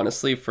excited now,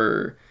 honestly,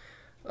 for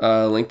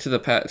Link to the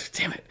Past.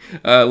 Damn it.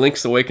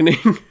 Link's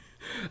Awakening.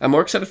 I'm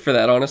more excited for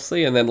that,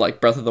 honestly. And then, like,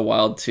 Breath of the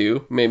Wild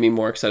 2 made me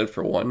more excited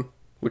for 1,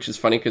 which is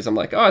funny because I'm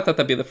like, oh, I thought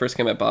that'd be the first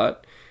game I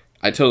bought.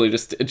 It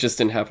just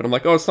didn't happen. I'm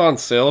like, oh, it's not on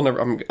sale.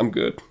 I'm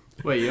good.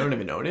 Wait, you don't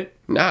even own it?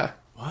 Nah.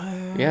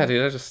 What? Yeah,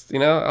 dude. I just,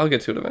 I'll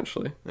get to it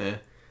eventually. Yeah.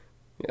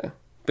 Yeah.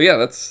 But yeah,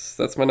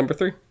 that's my number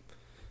 3.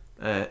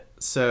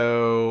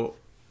 So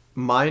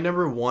my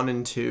number 1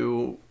 and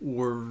 2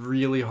 were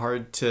really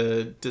hard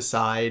to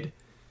decide,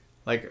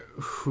 like,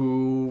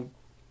 who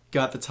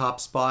got the top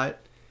spot,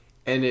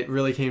 and it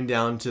really came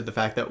down to the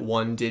fact that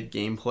 1 did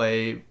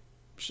gameplay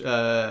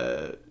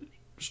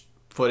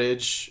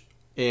footage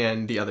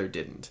and the other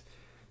didn't.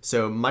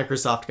 So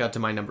Microsoft got to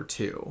my number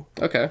 2.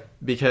 Okay.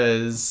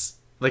 Because,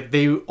 like,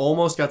 they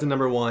almost got to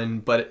number 1,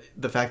 but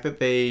the fact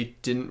that they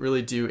didn't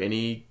really do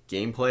any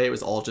gameplay, it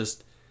was all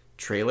just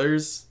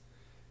trailers,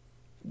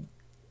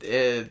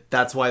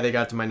 that's why they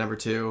got to my number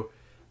 2.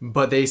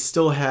 But they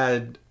still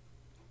had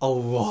a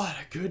lot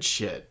of good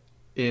shit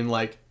in,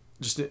 like,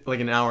 just like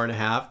an hour and a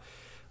half.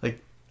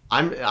 Like,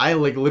 I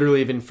like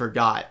literally even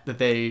forgot that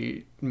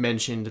they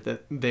mentioned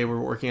that they were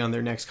working on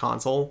their next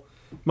console.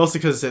 Mostly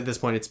because at this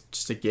point it's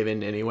just a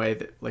given anyway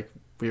that, like,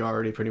 we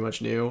already pretty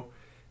much knew.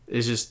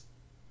 It's just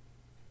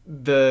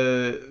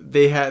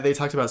they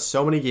talked about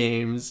so many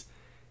games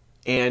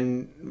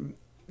and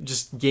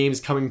just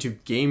games coming to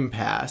Game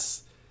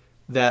Pass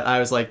that I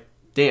was like,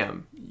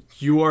 damn,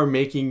 you are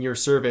making your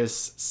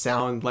service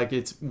sound like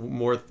it's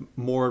more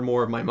and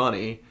more of my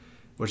money,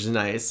 which is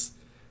nice.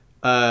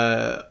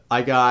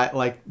 I got,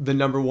 like, the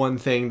number 1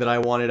 thing that I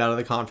wanted out of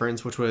the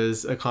conference, which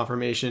was a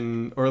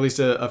confirmation, or at least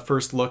a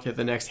first look at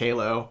the next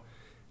Halo.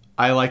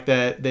 I like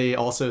that they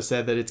also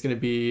said that it's going to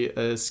be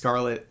a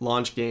Scarlet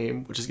launch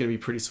game, which is going to be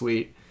pretty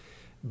sweet.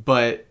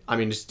 But, I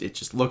mean, it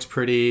just looks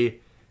pretty.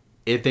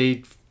 I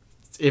think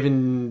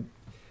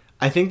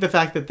the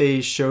fact that they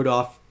showed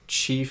off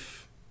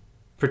Chief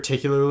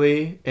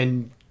particularly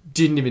and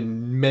didn't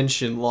even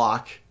mention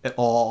Locke at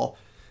all,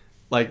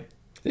 like,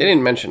 they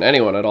didn't mention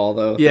anyone at all,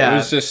 though. Yeah. It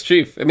was just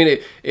Chief. I mean,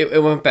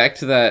 it went back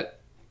to that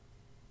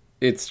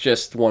it's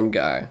just one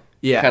guy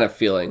kind of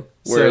feeling.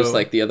 Whereas,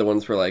 like, the other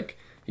ones were like,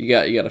 you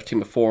got a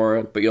team of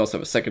 4, but you also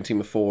have a second team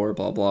of 4,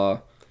 blah, blah.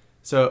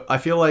 So I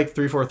feel like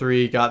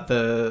 343 got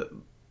the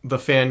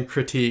fan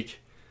critique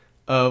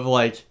of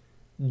like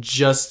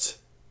just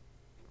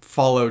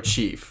follow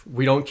Chief.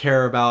 We don't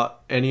care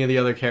about any of the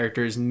other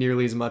characters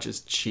nearly as much as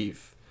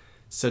Chief.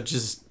 So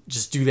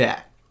just do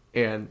that.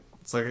 And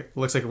it's like it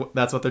looks like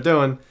that's what they're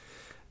doing.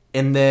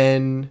 And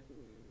then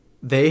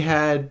they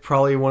had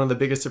probably one of the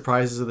biggest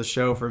surprises of the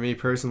show for me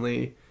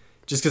personally,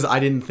 just because I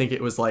didn't think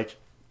it was like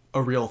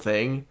a real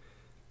thing.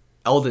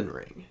 Elden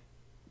Ring,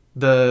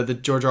 the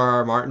George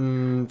R.R.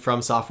 Martin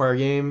From Software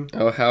game.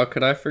 Oh, how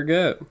could I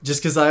forget?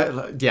 Just because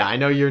I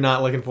know you're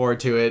not looking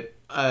forward to it,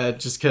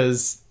 just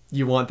because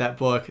you want that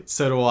book.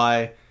 So do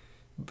I.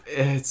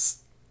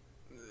 It's.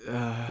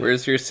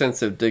 Where's your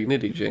sense of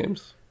dignity,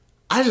 James?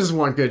 I just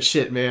want good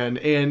shit, man.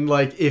 And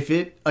like, if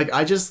it like,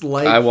 I just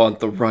like. I want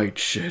the right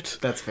shit.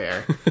 That's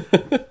fair.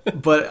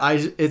 But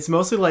it's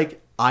mostly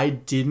like I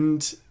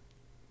didn't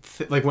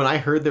like when I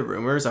heard the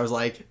rumors, I was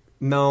like,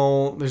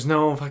 no, there's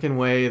no fucking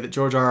way that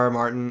George R.R.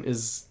 Martin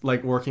is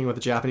like working with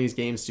a Japanese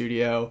game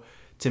studio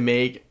to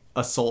make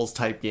a Souls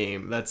type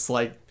game. That's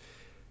like,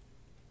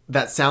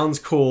 that sounds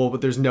cool,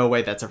 but there's no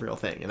way that's a real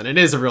thing. And then it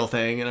is a real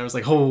thing, and I was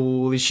like,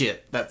 holy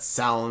shit, that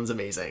sounds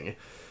amazing.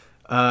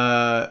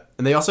 And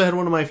they also had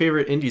one of my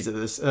favorite indies of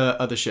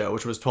the show,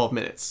 which was 12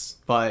 Minutes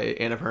by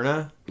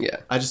Annapurna. Yeah.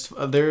 I just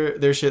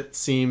their shit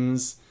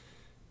seems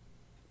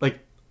like,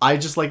 I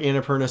just like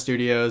Annapurna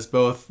Studios,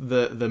 both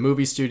the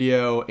movie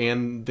studio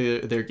and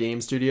their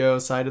game studio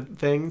side of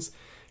things,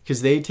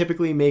 because they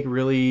typically make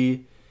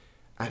really,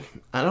 I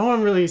don't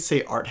want to really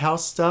say art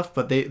house stuff,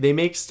 but they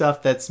make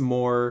stuff that's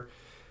more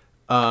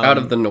out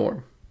of the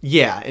norm.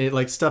 Yeah,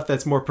 like stuff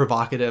that's more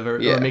provocative or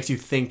makes you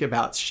think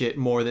about shit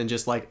more than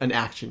just like an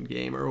action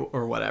game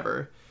or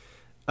whatever.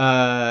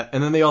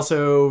 And then they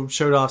also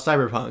showed off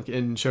Cyberpunk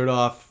and showed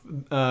off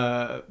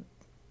the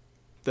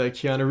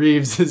Keanu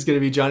Reeves is going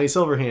to be Johnny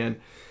Silverhand.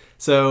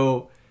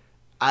 So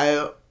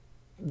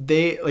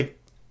they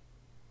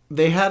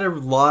had a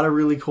lot of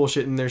really cool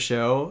shit in their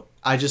show.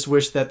 I just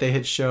wish that they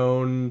had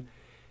shown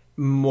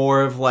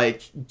more of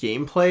like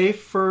gameplay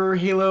for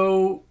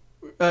Halo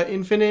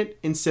Infinite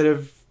instead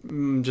of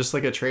just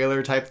like a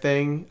trailer type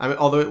thing. I mean,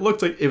 although it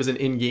looked like it was an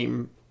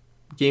in-game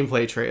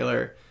gameplay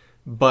trailer,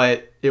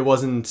 but it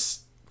wasn't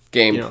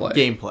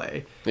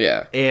gameplay.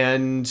 Yeah.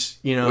 And,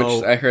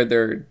 which I heard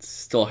they're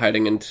still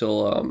hiding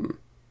until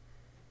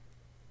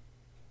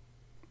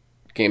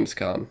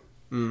Gamescom.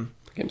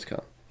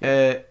 Gamescom.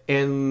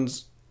 And,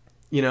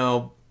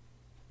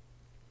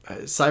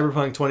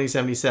 Cyberpunk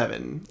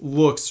 2077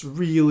 looks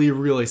really,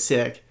 really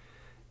sick.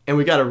 And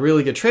we got a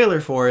really good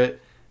trailer for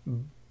it,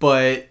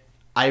 but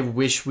I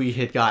wish we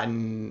had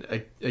gotten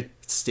a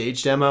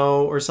stage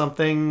demo or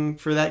something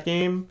for that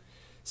game.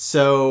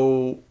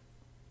 So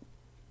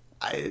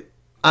I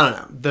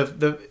don't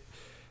know.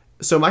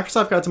 So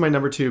Microsoft got to my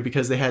number 2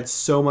 because they had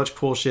so much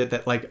cool shit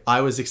that like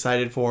I was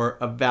excited for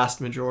a vast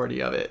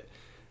majority of it,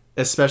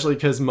 especially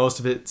because most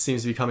of it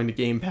seems to be coming to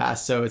Game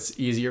Pass, so it's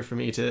easier for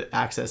me to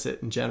access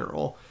it in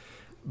general.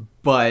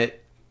 But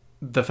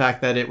the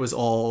fact that it was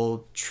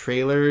all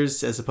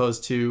trailers as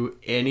opposed to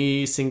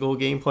any single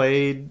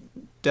gameplay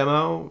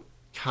demo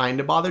kind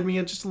of bothered me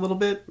just a little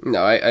bit.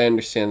 No, I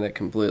understand that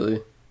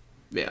completely.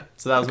 Yeah,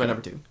 so that was my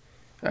number 2.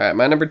 All right,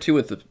 my number 2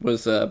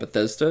 was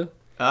Bethesda.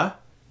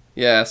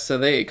 Yeah,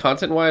 so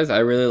content-wise, I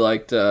really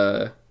liked.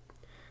 I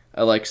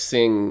like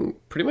seeing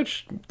pretty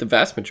much the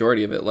vast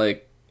majority of it.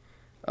 Like,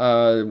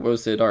 what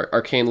was it?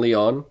 Arcane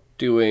Leon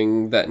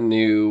doing that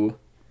new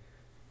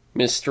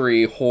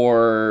mystery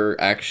horror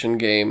action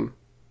game.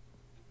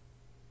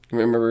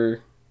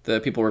 Remember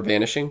the people were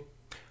vanishing?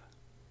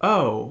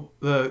 Oh,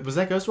 was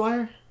that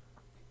Ghostwire?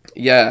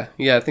 Yeah,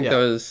 I think that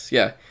was,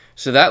 yeah.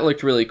 So that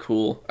looked really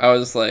cool. I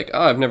was like,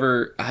 oh,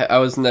 I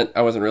wasn't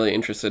really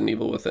interested in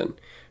Evil Within.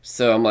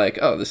 So I'm like,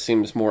 oh, this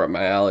seems more up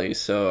my alley,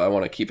 so I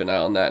want to keep an eye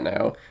on that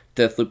now.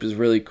 Deathloop is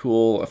really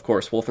cool. Of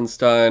course,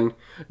 Wolfenstein.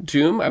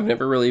 Doom, I've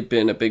never really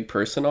been a big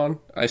person on.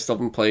 I still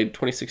haven't played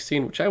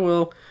 2016, which I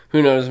will.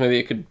 Who knows, maybe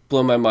it could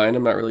blow my mind.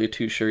 I'm not really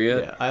too sure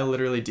yet. Yeah, I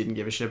literally didn't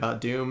give a shit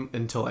about Doom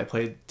until I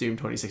played Doom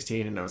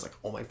 2016, and I was like,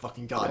 oh my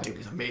fucking god, Doom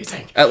is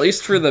amazing. At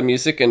least for the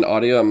music and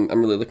audio, I'm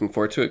really looking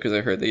forward to it, because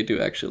I heard they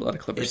do actually a lot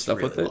of clever stuff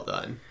really with it. Well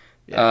done.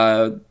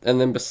 Yeah. And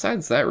then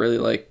besides that, really,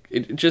 like,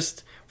 it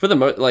just, for the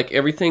like,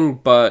 everything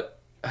but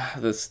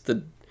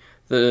the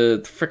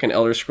freaking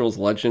Elder Scrolls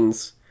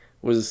Legends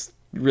was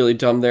really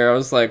dumb there. I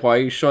was like, why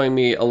are you showing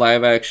me a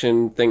live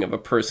action thing of a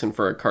person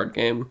for a card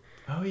game?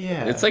 Oh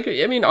yeah. It's like,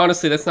 I mean,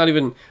 honestly, that's not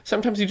even,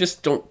 sometimes you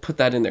just don't put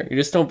that in there. You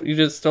just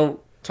don't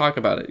talk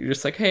about it. You're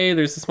just like, hey,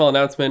 there's a small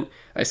announcement.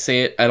 I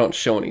say it, I don't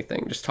show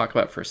anything. Just talk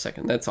about it for a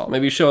second. That's all.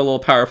 Maybe show a little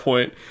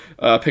PowerPoint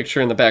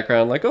picture in the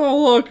background, like,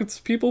 oh look,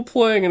 it's people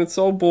playing and it's,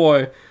 oh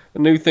boy, a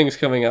new thing's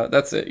coming out.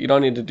 That's it. You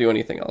don't need to do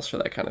anything else for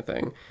that kind of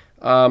thing.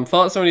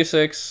 Fallout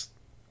 76,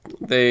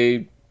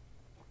 they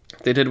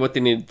did what they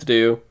needed to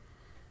do.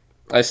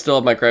 I still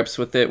have my gripes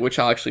with it, which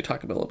I'll actually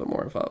talk about a little bit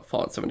more about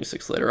Fallout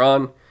 76 later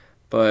on.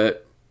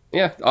 But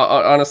yeah,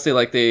 honestly,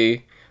 like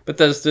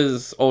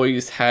Bethesda's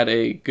always had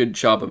a good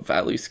job of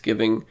at least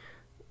giving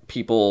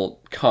people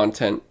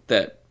content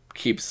that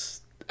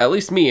keeps at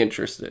least me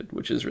interested,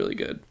 which is really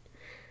good.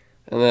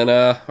 And then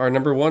our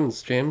number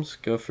ones, James,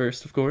 go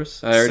first, of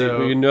course.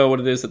 We know what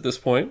it is at this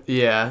point.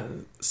 Yeah,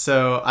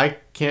 so I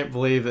can't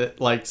believe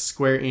that like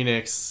Square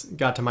Enix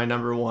got to my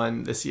number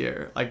one this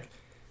year. Like,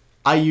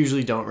 I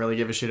usually don't really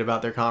give a shit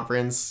about their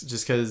conference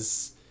just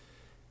because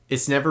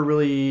it's never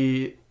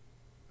really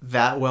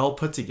that well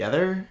put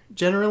together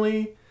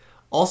generally.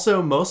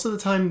 Also, most of the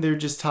time they're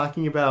just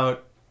talking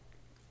about,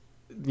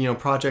 you know,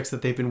 projects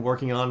that they've been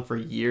working on for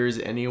years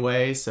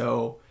anyway.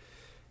 So,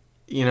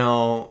 you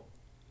know,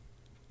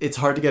 it's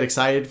hard to get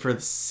excited for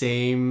the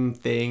same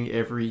thing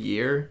every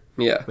year.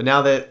 Yeah. But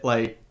now that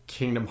like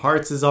Kingdom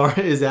Hearts is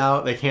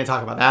out, they can't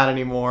talk about that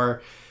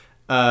anymore.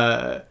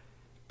 I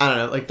don't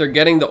know. Like, they're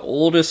getting the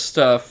oldest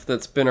stuff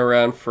that's been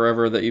around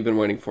forever that you've been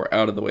waiting for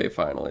out of the way.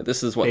 Finally,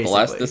 this is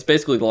this is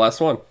basically the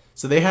last one.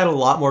 So they had a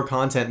lot more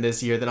content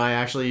this year than I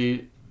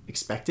actually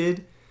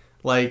expected.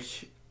 Like,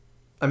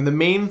 I mean, the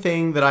main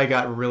thing that I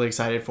got really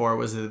excited for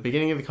was at the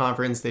beginning of the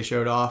conference, they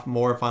showed off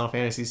more Final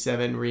Fantasy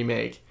VII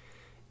Remake.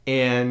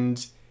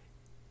 And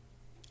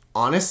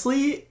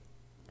honestly,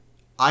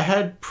 I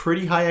had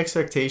pretty high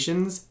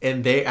expectations,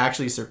 and they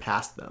actually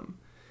surpassed them.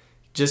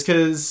 Just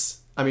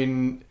because, I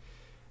mean,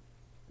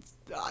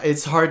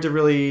 it's hard to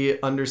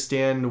really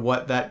understand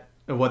what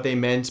they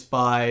meant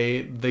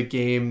by the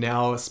game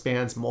now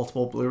spans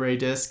multiple Blu-ray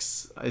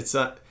discs. It's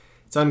unclear.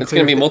 It's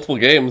going to be multiple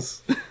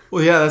games.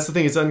 Well, yeah, that's the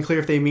thing. It's unclear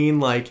if they mean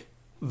like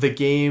the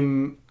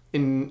game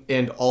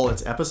and all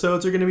its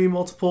episodes are going to be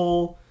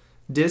multiple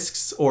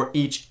discs, or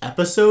each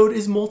episode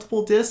is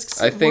multiple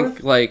discs. I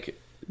think like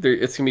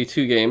it's going to be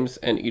 2 games,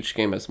 and each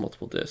game has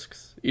multiple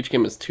discs. Each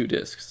game has 2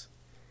 discs.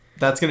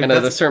 At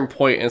a certain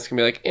point, it's going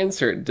to be like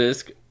insert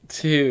disc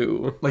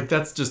 2. Like,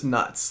 that's just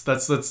nuts.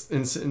 That's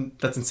insane.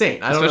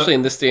 Especially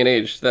in this day and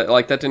age.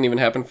 That didn't even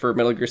happen for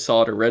Metal Gear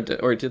Solid or Red Dead.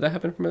 Or did that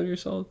happen for Metal Gear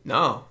Solid?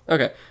 No.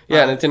 Okay.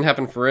 Yeah, and it didn't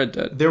happen for Red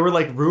Dead. There were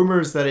like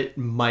rumors that it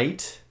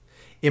might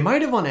have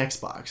on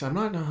Xbox. I'm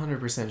not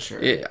 100% sure.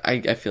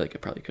 I feel like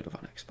it probably could have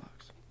on Xbox.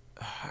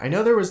 I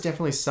know there was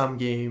definitely some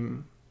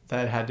game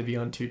that had to be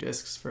on 2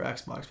 discs for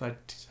Xbox,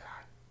 but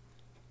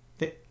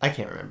I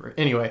can't remember.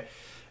 Anyway,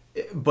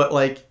 but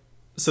like,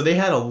 so they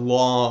had a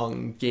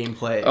long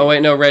gameplay. Oh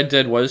wait, no, Red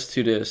Dead was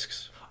 2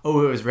 discs.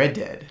 Oh, it was Red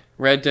Dead.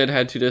 Red Dead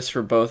had 2 discs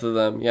for both of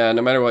them. Yeah,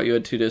 no matter what, you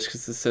had 2 discs,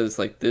 because it says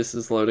like this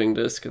is loading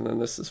disc and then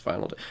this is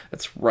final disc.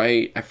 That's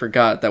right. I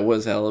forgot that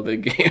was a hella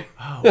big game.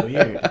 Oh,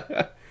 weird.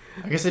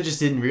 I guess I just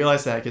didn't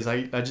realize that because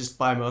I just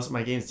buy most of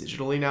my games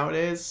digitally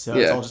nowadays, so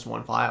It's all just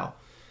one file.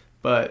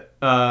 But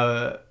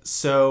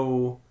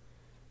so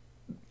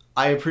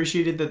I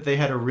appreciated that they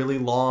had a really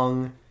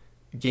long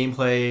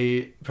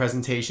gameplay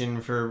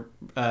presentation for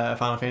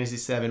Final Fantasy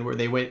VII where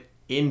they went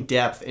in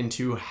depth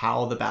into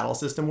how the battle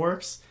system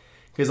works.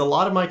 Because a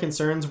lot of my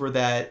concerns were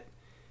that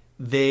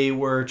they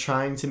were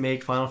trying to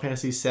make Final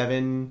Fantasy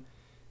VII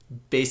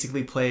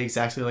basically play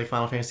exactly like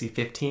Final Fantasy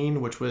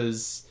 15, which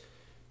was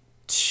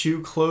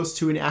too close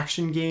to an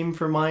action game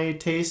for my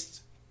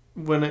taste.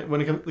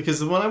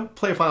 Because when I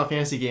play a Final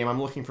Fantasy game, I'm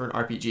looking for an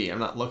RPG. I'm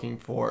not looking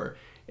for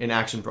an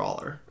action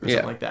brawler or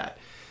something like that.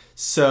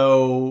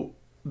 So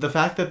the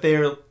fact that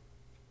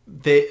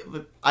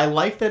I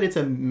like that it's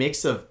a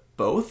mix of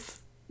both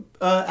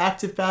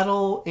active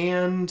battle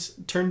and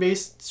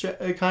turn-based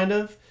kind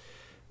of,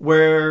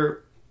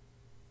 where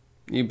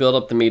you build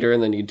up the meter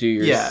and then you do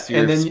your special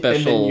and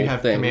then you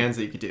have thing. Commands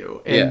that you can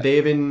do. And they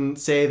even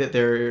say that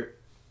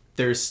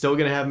they're still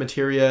going to have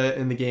materia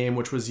in the game,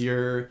 which was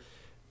your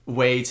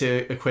way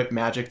to equip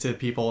magic to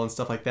people and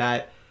stuff like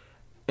that.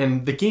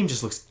 And the game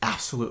just looks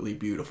absolutely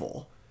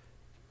beautiful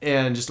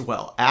and just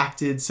well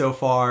acted so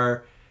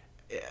far.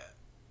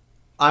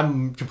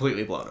 I'm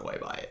completely blown away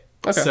by it.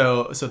 Okay.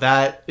 So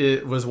that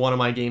was one of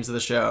my games of the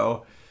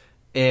show,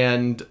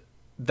 and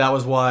that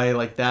was why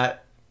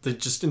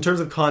just in terms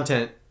of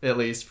content, at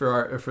least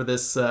for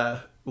this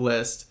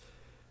list,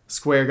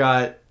 Square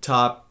got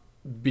top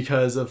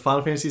because of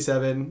Final Fantasy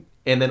VII,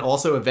 and then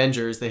also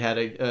Avengers. They had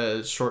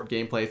a short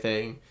gameplay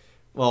thing.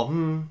 Well,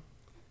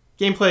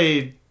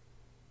 gameplay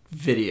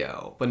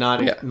video, but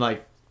not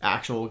like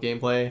actual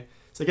gameplay.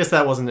 So I guess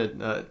that wasn't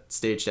a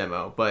stage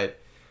demo, but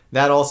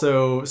that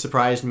also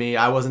surprised me.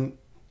 I wasn't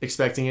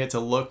expecting it to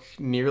look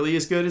nearly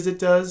as good as it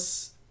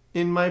does,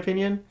 in my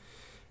opinion.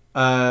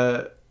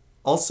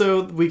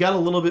 Also, we got a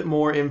little bit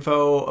more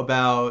info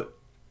about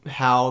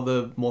how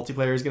the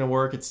multiplayer is going to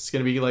work. It's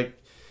going to be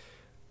like,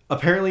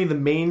 apparently the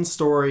main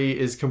story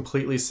is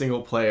completely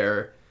single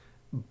player,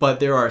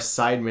 but there are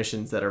side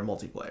missions that are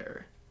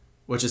multiplayer,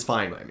 which is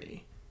fine by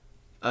me.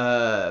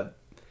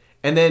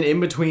 And then in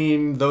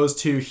between those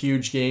 2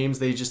 huge games,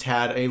 they just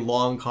had a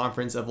long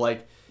conference of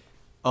like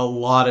a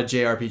lot of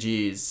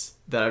JRPGs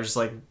that I was just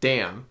like,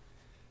 damn,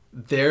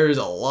 there's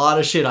a lot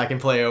of shit I can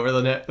play over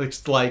the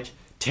next like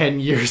 10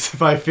 years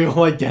if I feel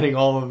like getting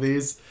all of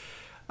these.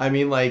 I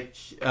mean, like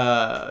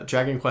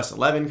Dragon Quest XI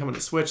coming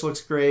to Switch looks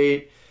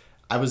great.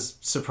 I was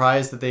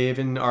surprised that they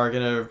even are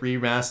going to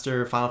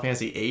remaster Final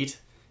Fantasy VIII,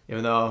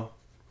 even though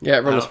Yeah,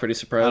 everyone was pretty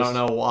surprised. I don't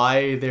know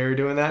why they're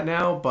doing that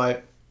now,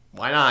 but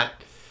why not?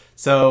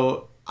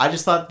 So I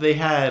just thought they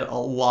had a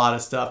lot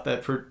of stuff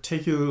that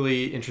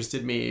particularly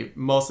interested me,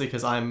 mostly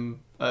because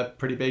I'm a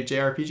pretty big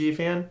JRPG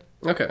fan.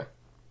 Okay.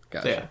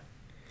 Gotcha. So,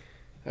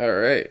 yeah. All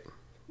right.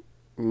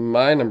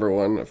 My number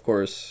one, of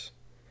course,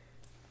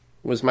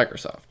 was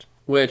Microsoft,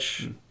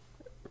 which,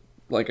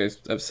 like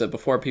I've said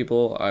before,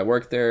 people, I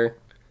work there,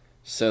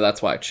 so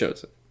that's why I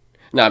chose it.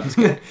 No, I'm just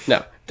kidding.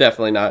 No,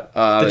 definitely not.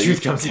 The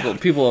truth comes out.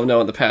 out. People have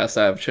known in the past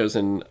I've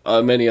chosen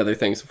many other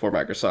things before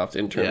Microsoft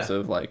in terms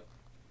of like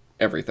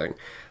everything,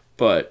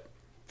 but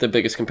the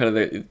biggest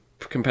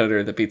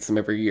competitor that beats them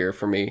every year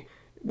for me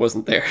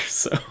wasn't there.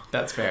 So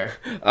that's fair.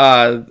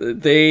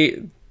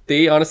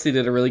 They honestly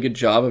did a really good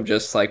job of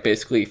just like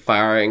basically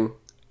firing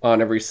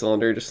on every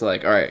cylinder, just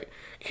like, all right,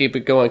 keep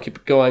it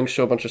going,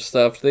 show a bunch of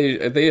stuff.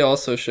 They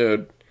also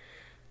showed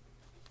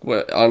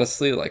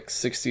honestly like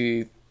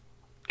 60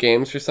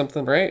 games or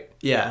something, right?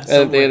 Yeah.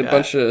 And they had a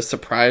bunch of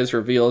surprise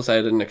reveals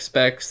I didn't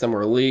expect. Some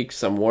were leaked,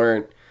 some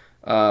weren't.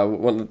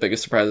 One of the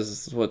biggest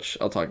surprises, which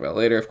I'll talk about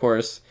later, of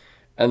course.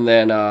 And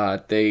then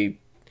they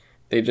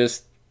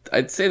just,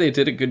 I'd say they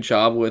did a good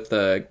job with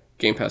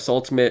Game Pass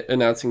Ultimate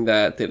announcing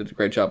that. They did a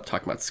great job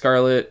talking about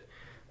Scarlet,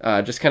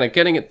 just kind of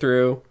getting it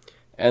through.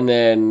 And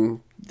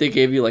then they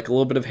gave you like a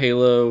little bit of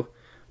Halo,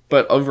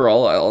 but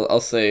overall,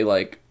 I'll say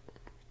like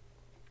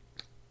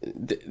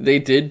they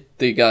had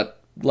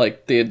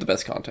the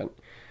best content.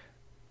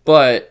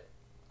 But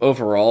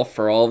overall,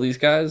 for all these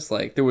guys,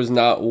 like there was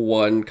not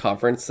one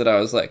conference that I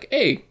was like,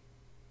 hey,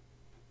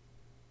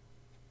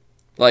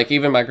 like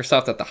even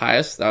Microsoft at the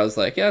highest, I was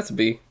like, yeah, it's a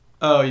B.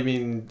 Oh, you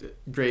mean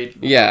grade?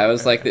 Yeah, it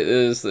was like it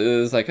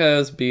was like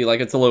it's B, like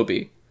it's a low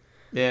B.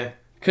 Yeah,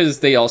 because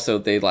they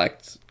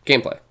lacked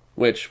gameplay,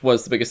 which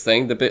was the biggest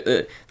thing.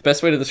 The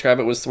best way to describe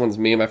it was someone's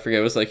meme. I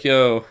forget. It was like,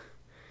 yo,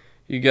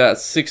 you got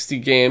 60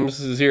 games,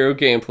 0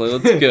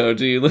 gameplay. Let's go,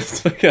 dude.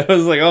 I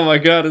was like, oh my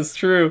god, it's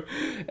true.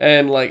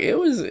 And like it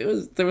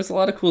was there was a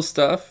lot of cool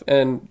stuff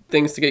and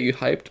things to get you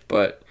hyped,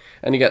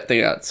 and they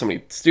got so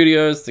many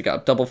studios, they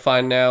got Double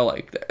Fine now,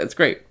 like it's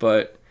great,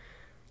 but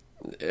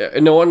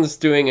no one's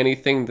doing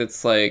anything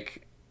that's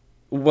like,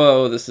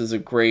 whoa, this is a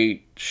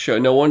great show.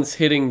 No one's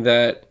hitting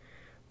that,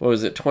 what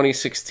was it,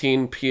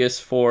 2016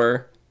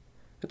 PS4,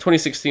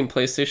 2016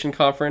 PlayStation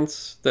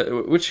conference,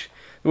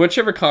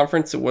 whichever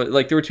conference it was.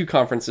 Like there were 2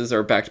 conferences that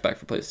were back to back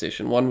for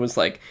PlayStation. One was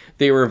like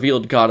they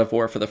revealed God of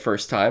War for the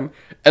first time,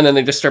 and then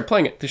they just start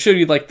playing it. They showed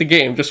you like the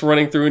game just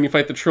running through and you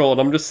fight the troll, and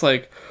I'm just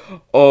like,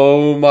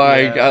 oh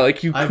my god,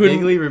 like you couldn't. I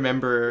vaguely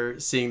remember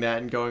seeing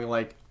that and going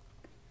like,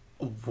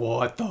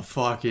 what the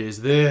fuck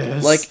is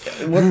this? Like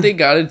what they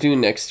got to do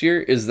next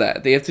year is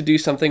that they have to do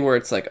something where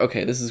it's like,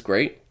 okay, this is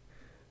great.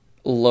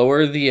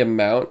 Lower the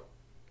amount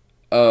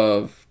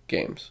of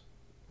games.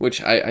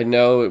 Which I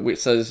know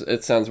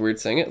it sounds weird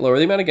saying it. Lower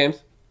the amount of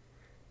games,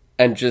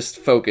 and just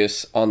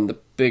focus on the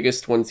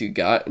biggest ones you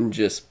got, and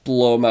just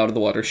blow them out of the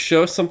water.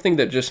 Show something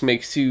that just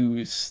makes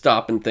you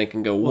stop and think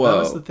and go, "Whoa!" Well, that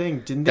was the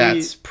thing.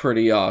 That's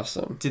pretty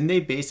awesome. Didn't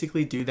they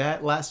basically do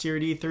that last year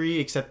at E3?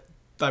 Except,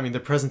 I mean, the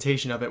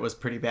presentation of it was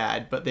pretty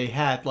bad. But they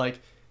had like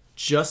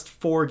just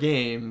 4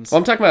 games. Well,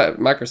 I'm talking about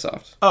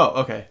Microsoft.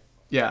 Oh, okay.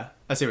 Yeah,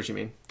 I see what you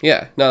mean.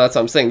 Yeah, no, that's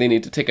what I'm saying. They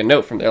need to take a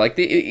note from there. Like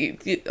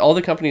all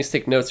the companies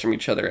take notes from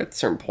each other at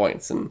certain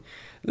points, and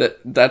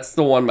that's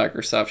the one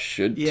Microsoft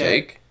should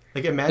take.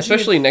 Like imagine,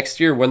 especially next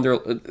year when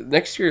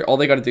all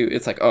they got to do,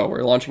 it's like, oh,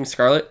 we're launching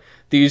Scarlet.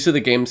 These are the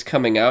games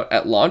coming out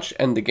at launch,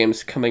 and the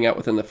games coming out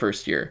within the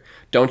first year.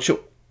 Don't show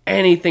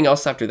anything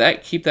else after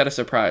that. Keep that a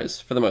surprise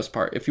for the most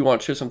part. If you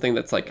want to show something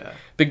that's like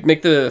big,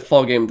 make the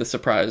fall game the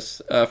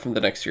surprise from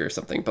the next year or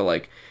something. But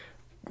like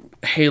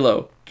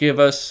Halo, give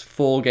us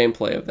full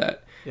gameplay of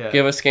that. Yeah.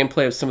 Give us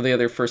gameplay of some of the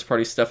other first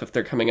party stuff if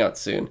they're coming out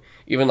soon.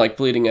 Even like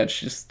Bleeding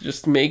Edge,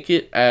 just make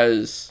it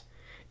as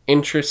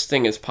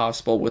interesting as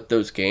possible with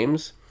those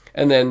games,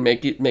 and then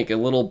make a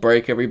little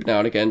break every now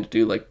and again to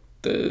do like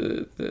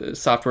the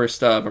software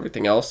stuff,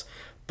 everything else.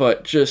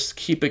 But just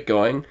keep it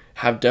going.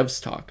 Have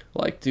devs talk.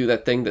 Like do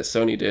that thing that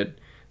Sony did.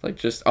 Like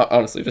just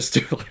honestly, just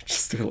do it like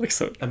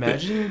Sony.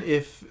 Imagine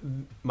if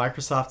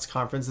Microsoft's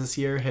conference this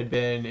year had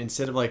been,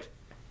 instead of like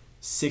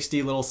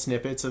 60 little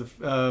snippets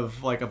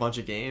of like a bunch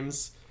of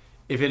games,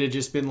 if it had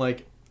just been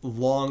like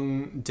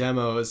long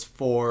demos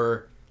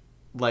for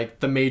like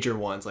the major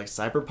ones like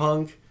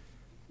Cyberpunk,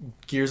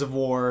 Gears of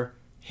War,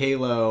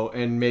 Halo,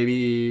 and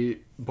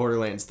maybe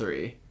Borderlands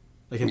 3.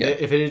 Like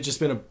if it had just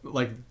been a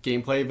like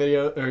gameplay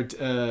video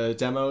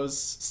or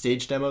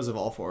stage demos of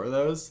all 4 of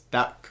those,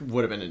 that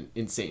would have been an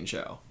insane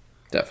show.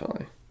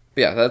 Definitely.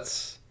 Yeah,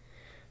 that's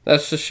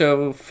the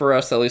show for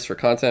us, at least for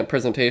content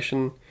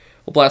presentation.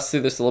 We'll blast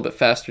through this a little bit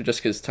faster just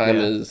because time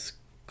is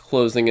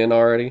closing in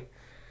already.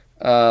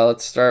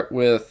 Let's start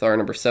with our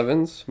number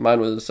 7s. Mine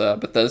was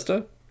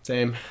Bethesda.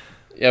 Same.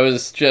 Yeah, it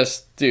was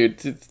just, dude,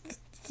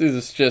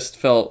 it just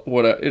felt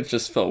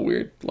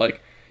weird.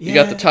 Like, you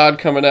got the Todd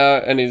coming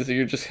out, and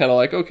you're just kind of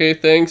like, okay,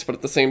 thanks, but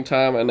at the same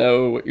time, I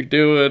know what you're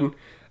doing.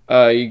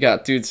 You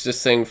got dudes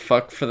just saying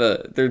fuck for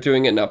they're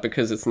doing it not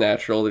because it's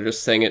natural, they're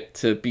just saying it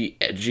to be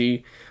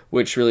edgy,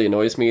 which really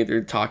annoys me.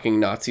 They're talking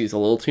Nazis a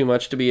little too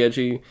much to be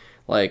edgy.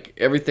 Like,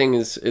 everything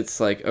it's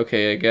like,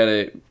 okay, I get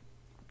it.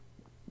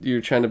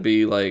 You're trying to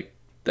be like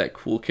that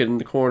cool kid in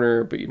the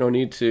corner, but you don't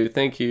need to.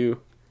 Thank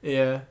you.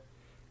 Yeah.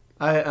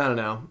 I don't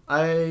know.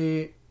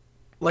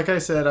 Like I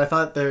said, I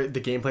thought the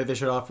gameplay they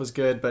showed off was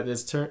good, but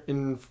as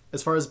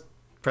far as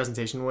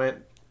presentation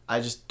went, I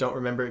just don't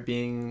remember it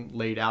being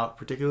laid out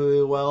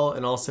particularly well.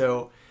 And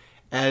also,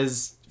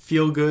 as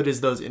feel good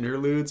as those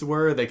interludes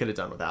were, they could have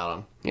done without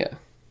them. Yeah.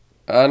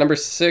 Number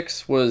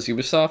 6 was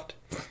Ubisoft.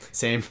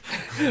 Same.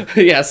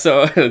 Yeah,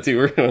 so dude,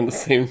 we're on the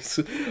same.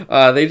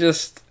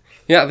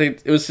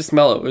 It was just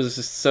mellow. It was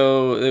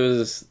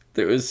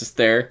just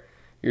there.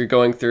 You're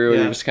going through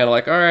and you're just kind of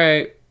like, all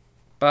right,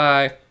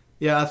 bye.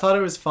 Yeah, I thought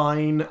it was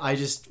fine. I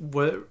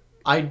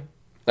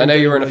know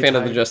you weren't a fan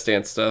of the Just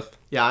Dance stuff.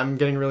 Yeah, I'm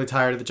getting really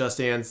tired of the Just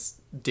Dance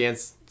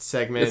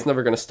segment. It's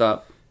never going to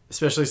stop.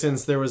 Especially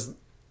since there was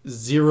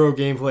zero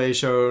gameplay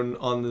shown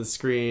on the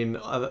screen,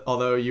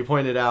 although you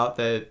pointed out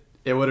that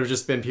it would have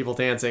just been people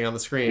dancing on the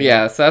screen.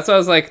 Yeah, so that's why I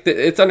was like,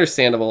 it's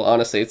understandable,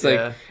 honestly. It's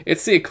like,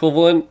 it's the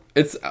equivalent,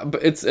 it's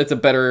a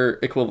better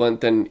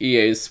equivalent than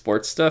EA's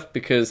sports stuff,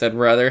 because I'd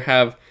rather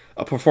have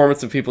a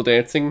performance of people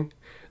dancing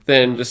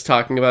than just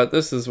talking about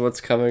this is what's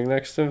coming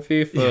next in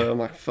FIFA. Yeah. I'm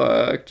like,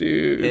 fuck,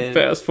 dude.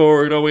 Fast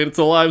forward. Oh, wait, it's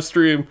a live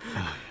stream.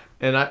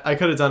 And I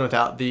could have done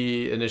without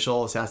the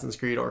initial Assassin's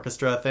Creed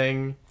orchestra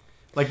thing.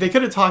 Like, they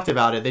could have talked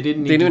about it. They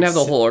didn't even have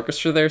the whole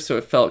orchestra there, so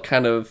it felt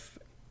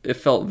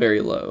very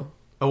low.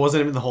 It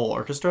wasn't even the whole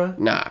orchestra?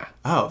 Nah.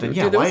 Oh, then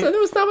there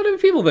was not many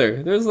people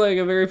there. There was like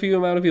a very few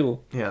amount of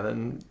people.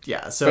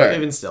 Yeah, so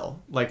even still,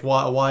 like,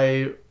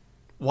 why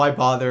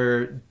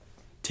bother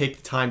take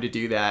the time to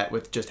do that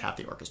with just half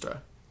the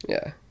orchestra?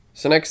 Yeah.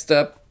 So next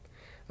up,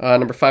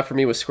 number 5 for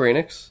me was Square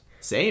Enix.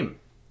 Same.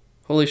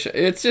 Holy shit.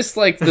 It's just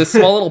like the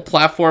small little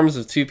platforms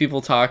of 2 people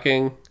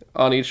talking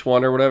on each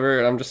one or whatever.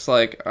 And I'm just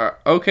like,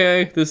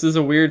 okay, this is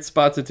a weird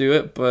spot to do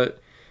it. But,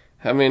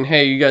 I mean,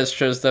 hey, you guys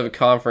chose to have a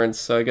conference,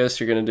 so I guess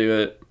you're going to do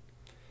it.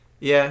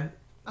 Yeah.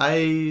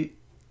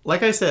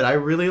 Like I said, I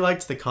really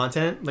liked the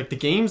content. Like, the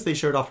games they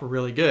showed off were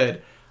really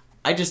good.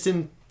 I just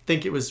didn't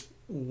think it was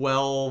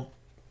well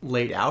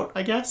laid out,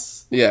 I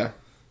guess. Yeah.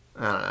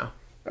 I don't know.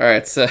 All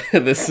right, so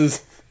this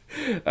is...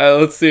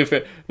 let's see if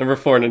number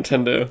 4,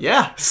 Nintendo.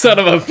 Yeah. Son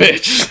of a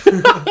bitch.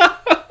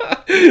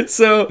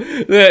 So,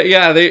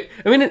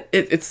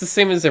 it's the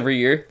same as every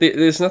year.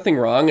 There's nothing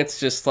wrong. It's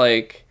just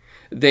like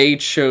they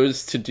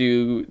chose to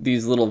do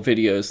these little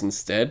videos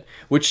instead,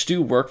 which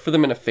do work for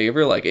them in a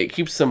favor. Like, it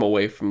keeps them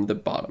away from the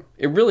bottom.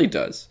 It really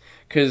does,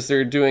 because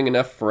they're doing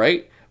enough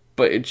right,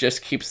 but it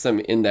just keeps them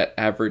in that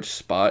average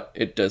spot.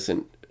 It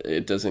doesn't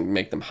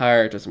make them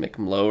higher. It doesn't make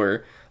them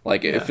lower.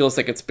 Like, it feels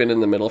like it's been in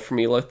the middle for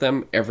me with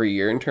them every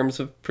year in terms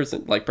of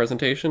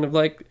presentation of,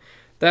 like,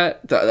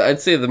 that. I'd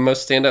say the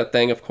most standout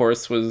thing, of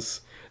course,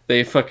 was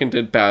they fucking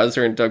did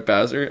Bowser and Doug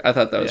Bowser. I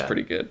thought that was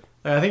pretty good.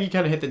 I think you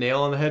kind of hit the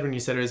nail on the head when you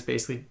said it was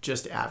basically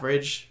just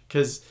average,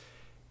 because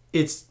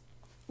it's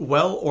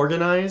well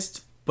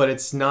organized, but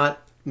it's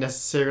not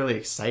necessarily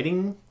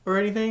exciting or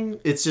anything.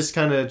 It's just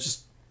kind of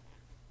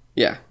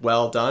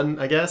well done,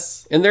 I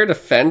guess. In their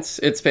defense,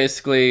 it's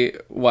basically,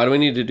 why do we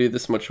need to do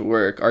this much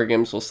work? Our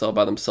games will sell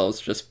by themselves,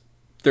 just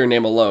their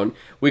name alone.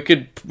 We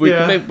could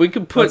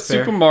put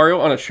Super Mario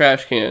on a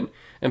trash can,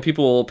 and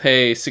people will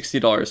pay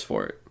 $60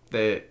 for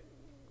it.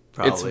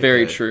 It's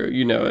very true.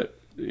 You know it.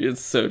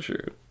 It's so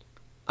true.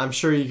 I'm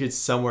sure you could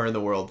somewhere in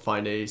the world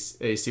find a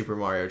Super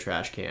Mario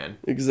trash can.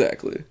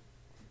 Exactly.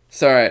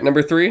 So, all right,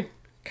 number 3,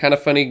 kind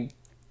of funny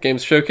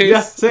games showcase.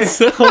 Yeah,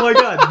 same. Oh my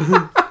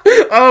god.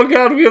 Oh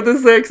god, we have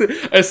this accent.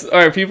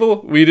 Alright,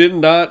 people, we did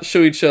not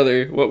show each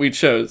other what we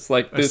chose.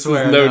 Like, this is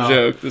no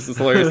joke. This is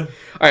hilarious.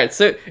 Alright,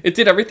 so it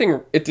did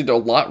a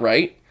lot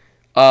right.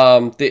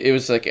 It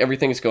was like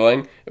everything's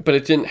going, but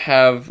it didn't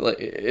have, like,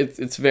 it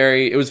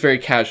was very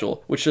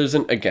casual, which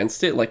isn't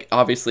against it. Like,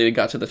 obviously it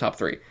got to the top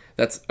 3.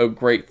 That's a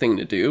great thing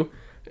to do.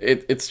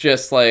 It's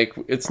just like,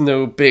 it's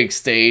no big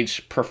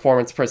stage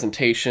performance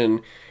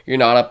presentation. You're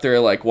not up there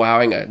like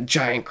wowing a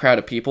giant crowd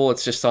of people.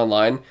 It's just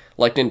online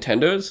like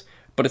Nintendo's.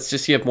 But it's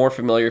just you have more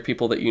familiar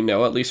people that you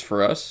know, at least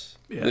for us.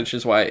 Yeah. Which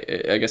is why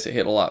I guess it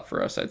hit a lot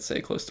for us, I'd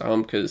say, close to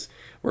home, because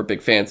we're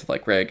big fans of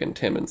like Greg and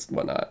Tim and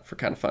whatnot for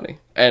Kind of Funny.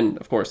 And,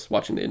 of course,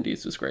 watching the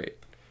indies was great.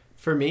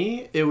 For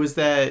me, it was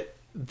that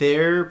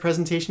their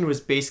presentation was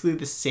basically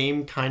the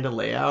same kind of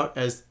layout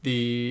as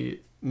the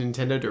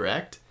Nintendo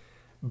Direct,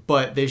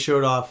 but they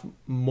showed off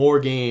more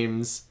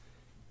games,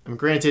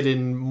 granted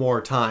in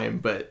more time,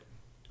 but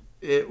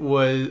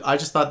I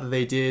just thought that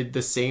they did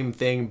the same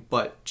thing,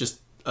 but just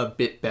a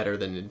bit better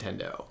than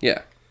Nintendo.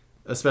 Yeah.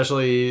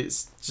 Especially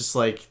just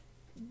like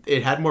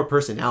it had more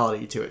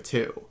personality to it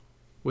too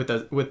with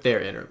their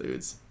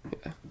interludes.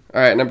 Yeah.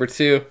 All right, number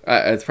 2,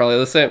 it's probably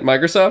the same.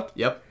 Microsoft?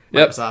 Yep.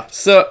 Microsoft.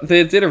 So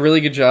they did a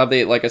really good job.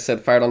 They, like I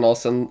said, fired on all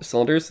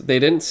cylinders. They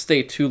didn't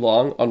stay too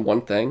long on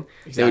one thing.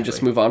 Exactly. They would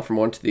just move on from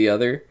one to the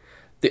other.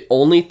 The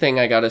only thing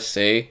I gotta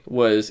say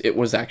was it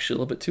was actually a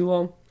little bit too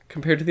long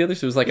compared to the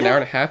others. It was like an hour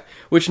and a half,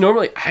 which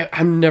normally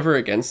I'm never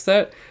against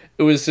that.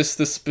 It was just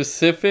the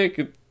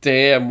specific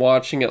day I'm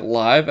watching it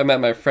live. I'm at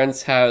my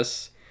friend's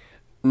house,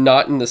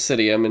 not in the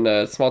city. I'm in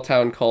a small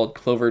town called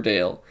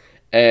Cloverdale,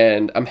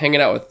 and I'm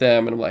hanging out with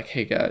them, and I'm like,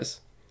 hey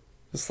guys,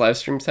 this live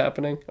stream's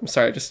happening. I'm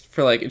sorry, just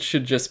for like, it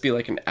should just be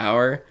like an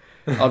hour.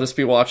 I'll just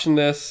be watching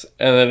this,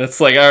 and then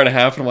it's like an hour and a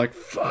half, and I'm like,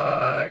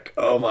 fuck,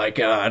 oh my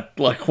god,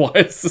 like, why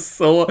is this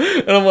so long?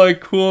 And I'm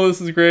like, cool,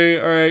 this is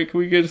great, alright, can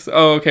we get,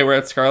 oh, okay, we're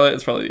at Scarlet,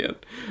 it's probably the end.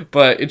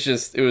 But it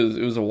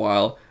was a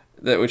while,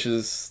 which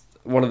is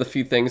one of the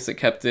few things that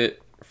kept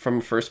it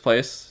from first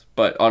place,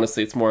 but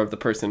honestly, it's more of the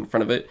person in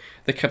front of it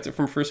that kept it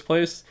from first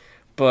place.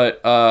 But,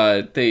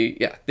 they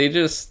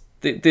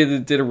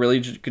did a really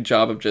good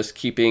job of just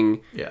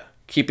keeping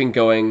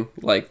going,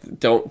 like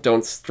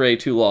don't stray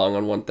too long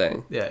on one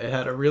thing. Yeah, it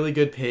had a really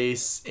good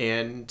pace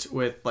and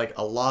with like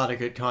a lot of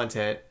good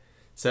content.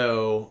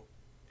 So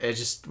it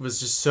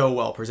was just so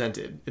well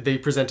presented. They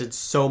presented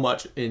so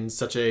much in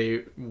such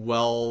a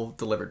well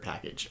delivered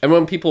package. And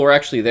when people were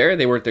actually there,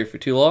 they weren't there for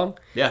too long.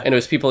 Yeah. And it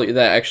was people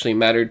that actually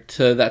mattered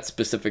to that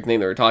specific thing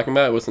they were talking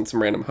about. It wasn't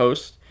some random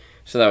host.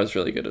 So that was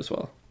really good as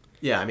well.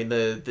 Yeah, I mean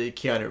the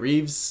Keanu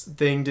Reeves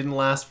thing didn't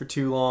last for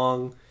too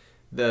long.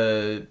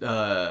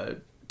 The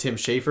Tim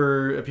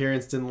Schafer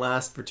appearance didn't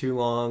last for too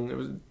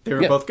long. They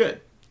were both good.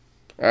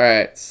 All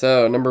right,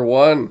 so number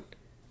 1,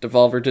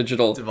 Devolver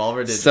Digital.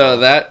 So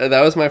that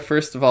was my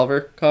first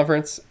Devolver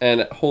conference,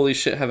 and holy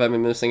shit, have I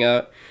been missing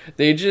out.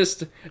 They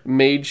just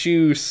made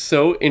you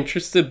so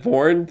interested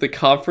more in the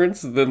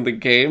conference than the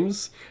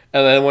games.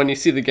 And then when you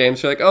see the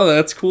games, you're like, oh,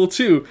 that's cool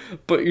too.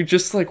 But you're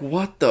just like,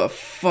 what the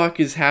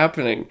fuck is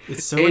happening?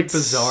 It's so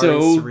bizarre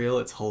and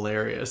surreal. It's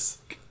hilarious.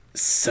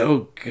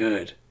 So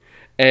good.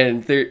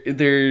 And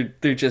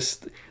they're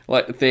just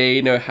like,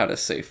 they know how to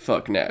say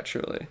fuck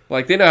naturally.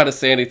 Like, they know how to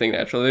say anything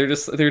naturally.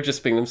 They're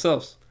just being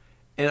themselves.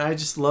 And I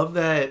just love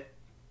that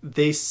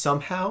they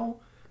somehow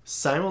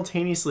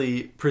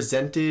simultaneously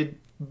presented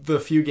the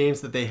few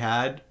games that they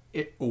had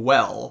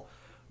well,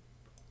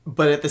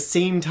 but at the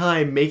same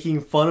time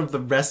making fun of the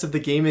rest of the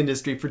game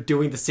industry for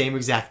doing the same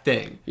exact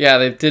thing. Yeah,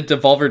 they did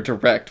Devolver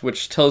Direct,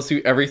 which tells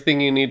you everything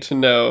you need to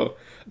know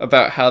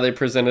about how they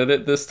presented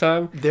it this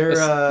time.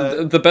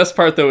 The best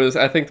part, though, is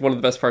I think one of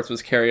the best parts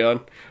was Carry On.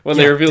 When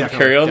they revealed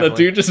Carry On, that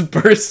dude just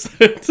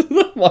burst into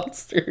the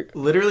monster.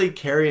 Literally,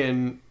 Carry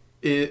On,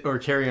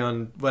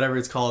 whatever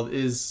it's called,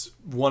 is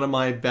one of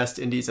my best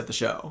indies at the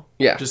show.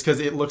 Yeah. Just because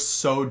it looks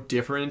so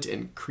different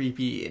and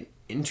creepy and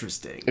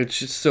interesting. It's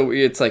just so,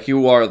 it's like,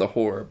 you are the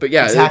horror. But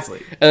yeah.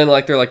 Exactly. And then,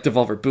 like, they're like,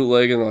 Devolver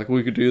Bootleg, and they're like,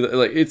 we could do that.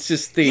 Like, it's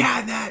just,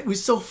 that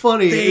was so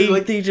funny.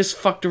 They just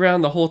fucked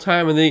around the whole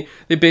time, and they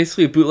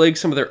basically bootleg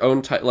some of their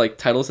own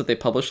titles that they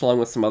published along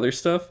with some other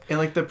stuff. And,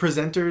 like, the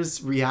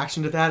presenter's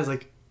reaction to that is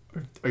like,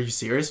 are you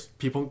serious?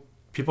 People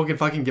can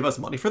fucking give us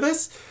money for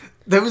this?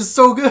 That was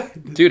so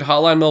good. Dude,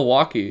 Hotline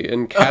Milwaukee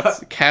and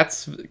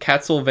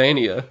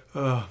Catsylvania.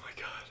 Oh my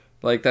god.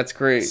 Like, that's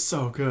great.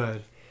 So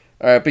good.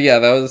 Alright, but yeah,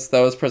 that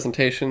was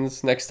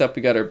presentations. Next up,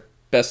 we got our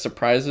best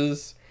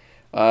surprises.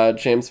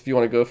 James, if you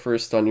want to go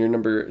first on your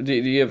number... Do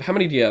you have... How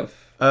many do you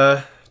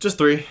have? Just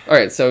 3.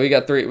 Alright, so we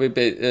got 3.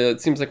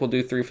 It seems like we'll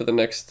do 3 for the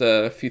next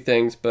few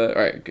things, but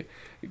alright,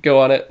 go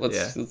on it.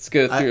 Let's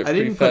go through it. I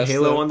didn't put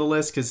Halo on the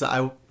list because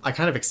I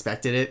kind of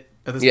expected it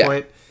at this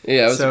point.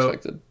 Yeah, it was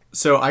expected.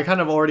 So I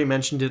kind of already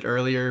mentioned it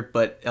earlier,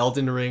 but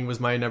Elden Ring was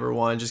my number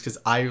 1 just because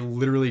I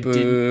literally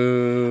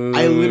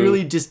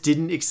just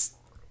didn't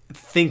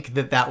think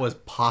that was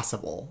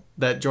possible,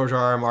 that George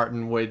R.R.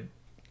 Martin would.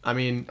 I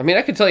mean,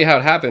 I could tell you how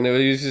it happened.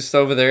 He was just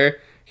over there.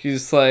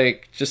 He's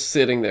like just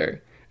sitting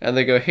there, and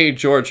they go, "Hey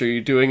George, are you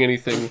doing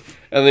anything?"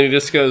 And then he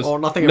just goes, "Oh,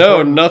 nothing.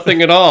 No, important.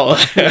 Nothing at all."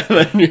 And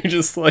then you're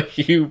just like,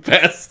 "You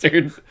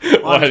bastard!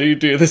 Why do you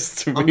do this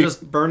to me?" I'm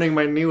just burning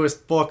my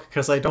newest book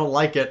because I don't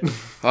like it.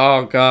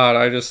 Oh God,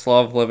 I just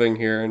love living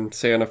here in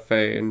Santa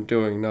Fe and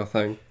doing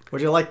nothing.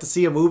 Would you like to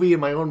see a movie in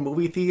my own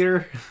movie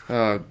theater?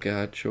 Oh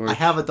God, George. I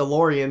have a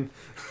DeLorean.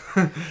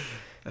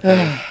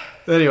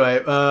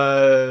 Anyway,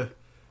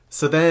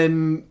 so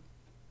then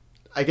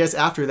I guess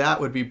after that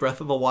would be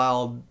Breath of the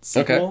Wild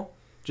sequel. Okay.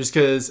 Just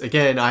because,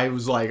 again, I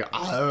was like,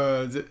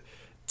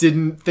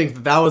 didn't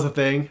think that was a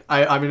thing.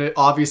 I mean,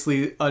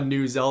 obviously a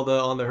new Zelda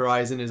on the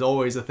horizon is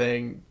always a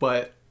thing,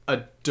 but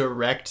a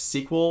direct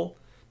sequel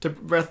to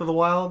Breath of the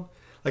Wild?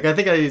 Like, I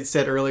think I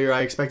said earlier,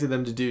 I expected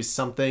them to do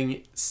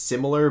something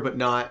similar, but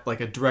not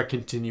like a direct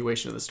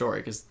continuation of the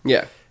story, because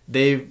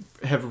they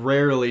have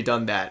rarely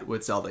done that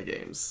with Zelda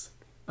games.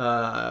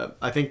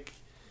 I think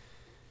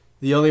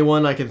the only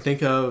one I can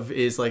think of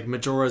is like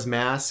Majora's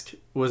Mask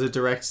was a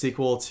direct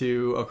sequel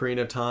to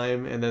Ocarina of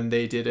Time, and then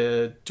they did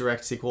a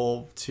direct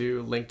sequel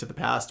to Link to the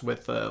Past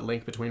with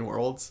Link Between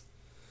Worlds.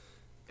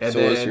 And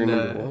so what's your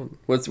number 1?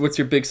 What's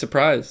your big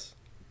surprise?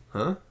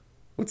 Huh?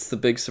 What's the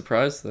big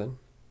surprise then?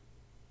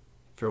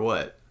 For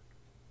what?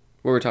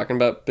 What we're talking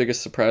about,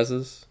 biggest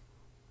surprises?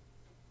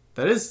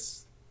 That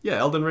is,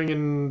 Elden Ring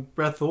and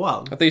Breath of the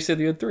Wild. I thought you said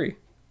you had 3.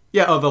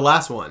 Yeah, oh, the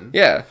last one.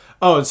 Yeah.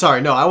 Oh,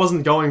 sorry. No, I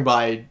wasn't going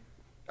by...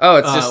 Oh,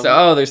 it's just...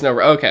 there's no...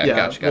 Okay, Yeah,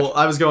 gotcha. well,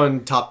 I was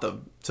going top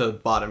to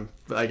bottom,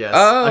 I guess.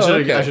 Oh, I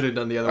should have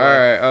done the other way. All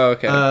right,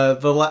 okay.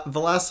 The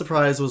last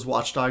surprise was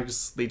Watch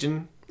Dogs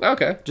Legion.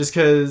 Okay. Just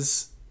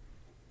because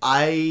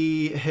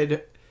I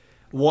had...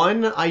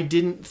 One, I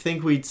didn't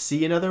think we'd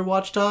see another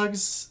Watch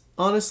Dogs,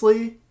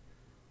 honestly.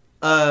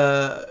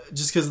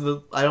 Just because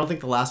I don't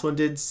think the last one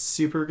did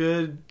super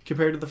good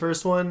compared to the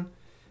first one.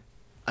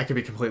 I could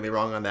be completely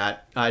wrong on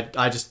that.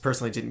 I just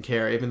personally didn't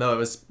care, even though it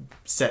was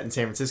set in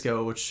San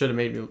Francisco, which should have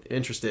made me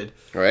interested.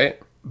 Right.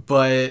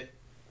 But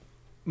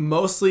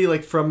mostly,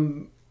 like,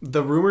 from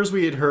the rumors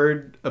we had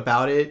heard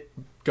about it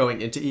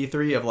going into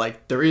E3 of,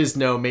 like, there is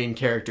no main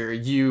character.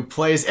 You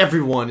play as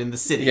everyone in the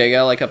city. Yeah, you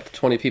got, like, up to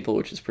 20 people,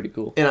 which is pretty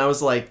cool. And I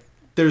was like,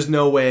 there's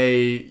no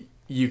way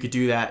you could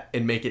do that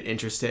and make it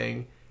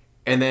interesting.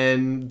 And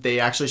then they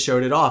actually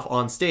showed it off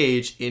on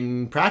stage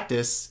in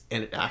practice,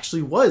 and it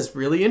actually was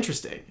really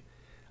interesting.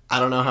 I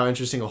don't know how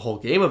interesting a whole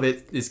game of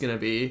it is going to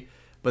be,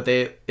 but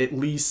they at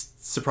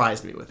least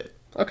surprised me with it.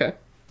 Okay.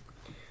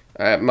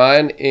 All right,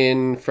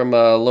 mine from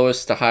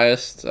lowest to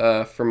highest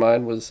for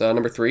mine was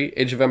number 3,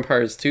 Age of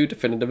Empires 2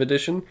 Definitive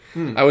Edition.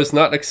 I was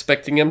not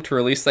expecting him to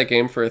release that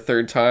game for a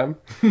third time.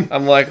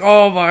 I'm like,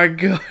 oh my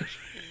god.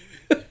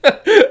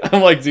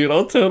 I'm like, dude,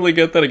 I'll totally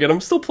get that again.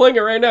 I'm still playing it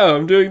right now.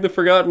 I'm doing the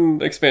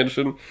Forgotten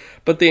expansion.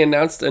 But they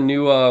announced a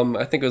new,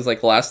 I think it was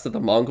like Last of the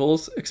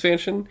Mongols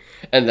expansion.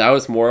 And that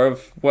was more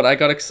of what I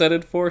got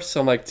excited for.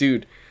 So I'm like,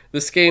 dude,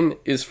 this game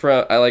is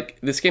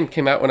this game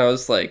came out when I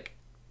was like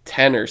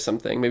 10 or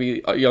something,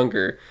 maybe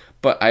younger.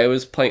 But I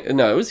was playing,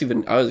 no, I was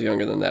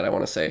younger than that, I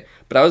want to say.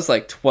 But I was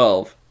like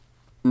 12,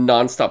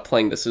 nonstop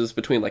playing this. It was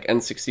between like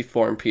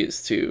N64 and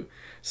PS2.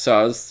 So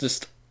I was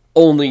just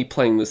only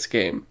playing this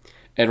game.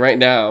 And right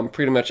now, I'm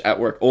pretty much at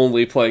work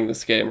only playing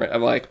this game. Right?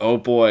 I'm like, oh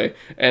boy.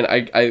 And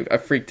I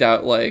freaked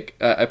out. Like,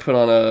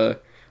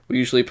 we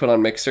usually put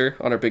on Mixer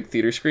on our big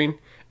theater screen.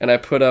 And I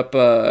put up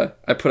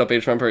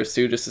Age of Empires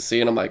 2 just to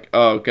see. And I'm like,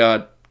 oh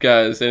god,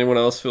 guys, anyone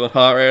else feeling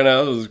hot right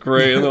now? This is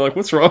great. And they're like,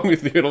 what's wrong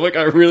with you? And I'm like,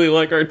 I really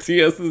like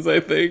RTSs, I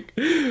think.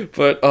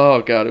 But,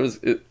 oh god,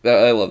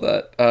 I love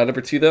that.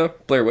 Number 2, though,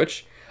 Blair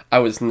Witch. I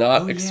was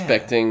not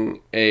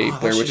expecting a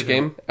Blair Witch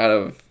game out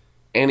of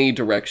any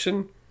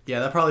direction. Yeah,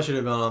 that probably should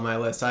have been on my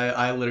list.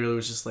 I literally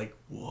was just like,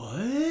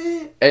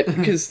 what?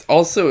 Because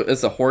also,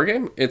 as a horror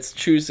game, it's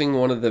choosing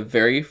one of the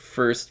very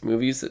first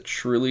movies that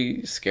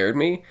truly scared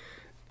me.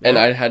 Yeah. And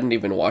I hadn't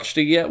even watched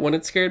it yet when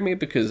it scared me,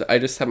 because I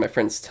just had my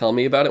friends tell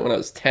me about it when I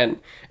was 10,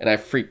 and I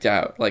freaked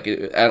out. Like, we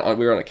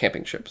were on a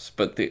camping trip,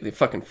 but they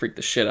fucking freaked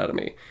the shit out of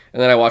me.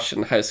 And then I watched it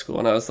in high school,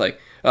 and I was like,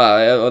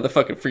 they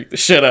fucking freaked the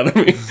shit out of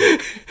me.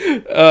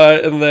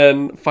 And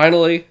then,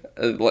 finally,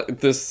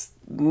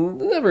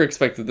 never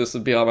expected this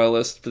would be on my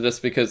list, but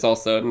just because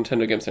also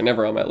Nintendo games are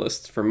never on my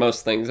list for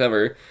most things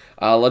ever.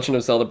 Legend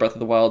of Zelda Breath of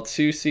the Wild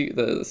 2,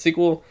 the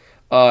sequel.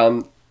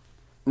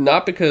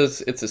 Not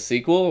because it's a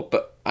sequel,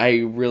 but I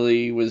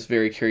really was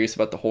very curious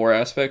about the horror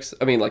aspects.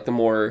 I mean, like, the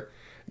more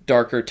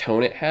darker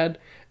tone it had.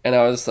 And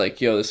I was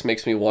like, yo, this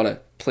makes me want to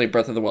play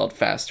Breath of the Wild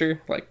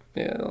faster. Like,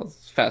 yeah, I'll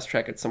fast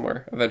track it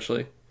somewhere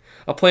eventually.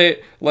 I'll play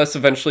it less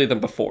eventually than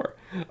before.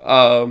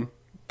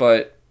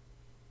 But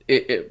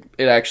it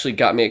actually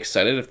got me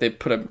excited. If they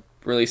put a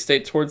release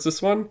date towards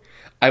this one,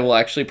 I will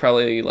actually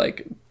probably,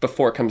 like,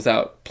 before it comes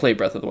out, play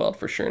Breath of the Wild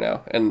for sure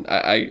now. And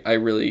I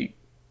really,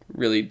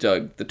 really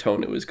dug the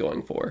tone it was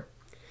going for.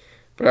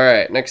 But all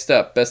right, next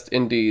up, best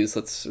indies.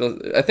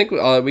 I think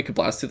we could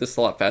blast through this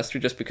a lot faster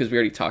just because we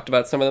already talked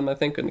about some of them, I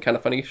think, in Kind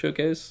of Funny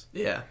Showcase.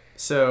 Yeah.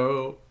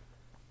 So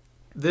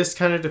this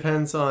kind of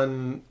depends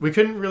on... We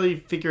couldn't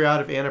really figure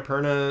out if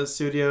Annapurna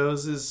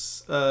Studios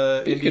is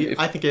indie.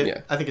 I think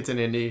it's an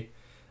indie.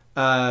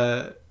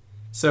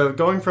 So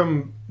going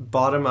from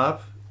bottom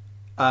up,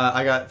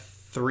 I got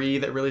 3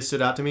 that really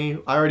stood out to me.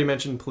 I already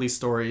mentioned Police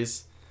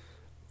Stories,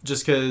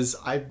 just because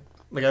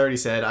like I already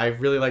said, I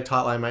really liked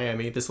Hotline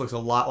Miami. This looks a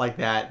lot like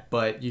that,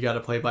 but you got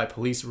to play by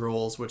police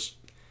rules, which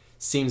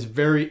seems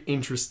very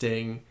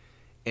interesting.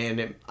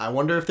 And I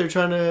wonder if they're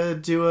trying to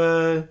do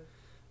a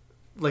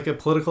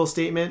political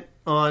statement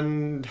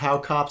on how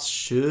cops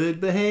should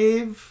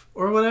behave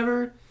or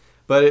whatever.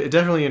 But it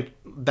definitely,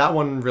 that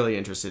one really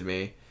interested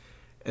me.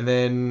 And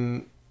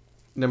then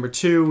number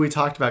 2, we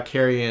talked about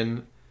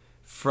Carrion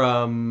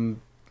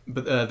from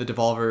the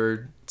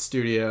Devolver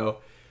Studio.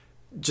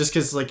 Just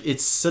because, like,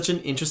 it's such an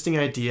interesting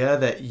idea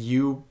that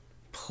you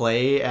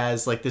play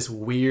as, like, this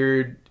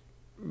weird...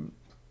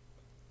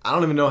 I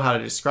don't even know how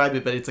to describe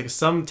it, but it's like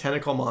some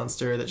tentacle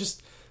monster that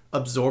just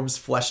absorbs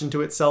flesh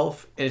into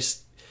itself. And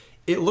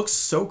it looks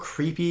so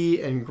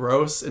creepy and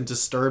gross and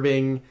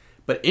disturbing,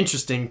 but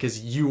interesting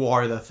because you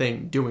are the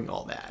thing doing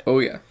all that. Oh,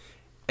 yeah.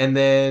 And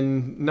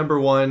then number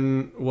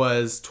 1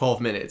 was 12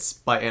 Minutes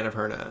by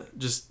Annapurna.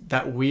 Just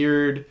that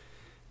weird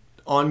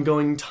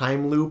ongoing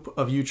time loop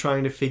of you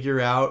trying to figure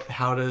out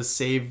how to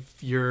save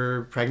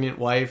your pregnant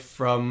wife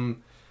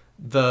from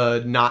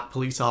the not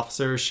police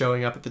officer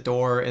showing up at the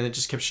door, and it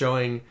just kept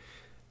showing,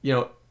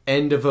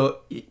 end of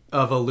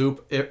a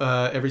loop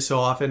every so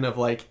often of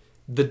like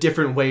the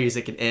different ways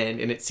it can end,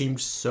 and it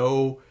seemed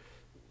so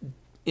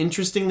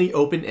interestingly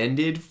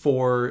open-ended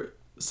for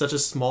such a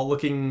small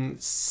looking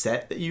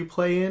set that you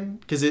play in,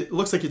 because it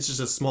looks like it's just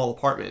a small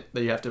apartment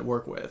that you have to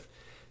work with.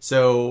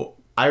 So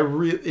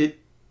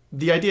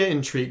the idea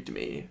intrigued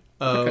me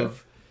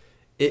of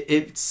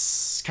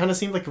it's kind of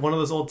seemed like one of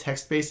those old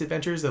text-based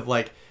adventures of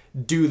like,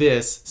 do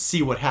this,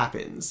 see what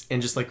happens,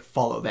 and just like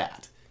follow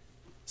that.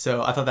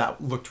 So I thought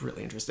that looked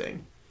really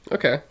interesting.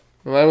 Okay.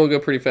 Well, mine will go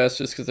pretty fast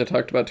just because I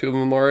talked about 2 of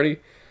them already.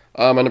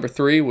 My number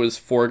 3 was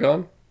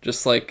Foregone.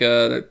 Just like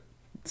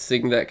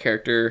seeing that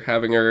character,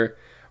 having her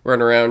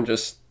run around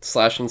just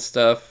slashing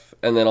stuff,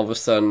 and then all of a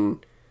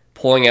sudden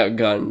pulling out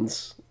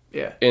guns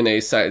in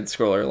a side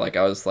scroller. Like,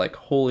 I was like,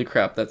 holy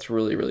crap, that's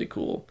really, really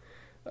cool.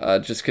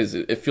 Just because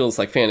it feels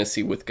like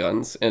fantasy with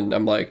guns. And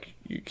I'm like,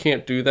 you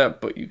can't do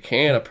that, but you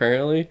can,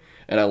 apparently.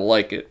 And I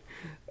like it.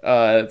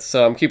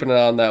 So I'm keeping an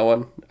eye on that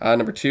one.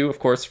 Number 2, of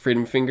course,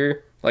 Freedom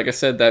Finger. Like I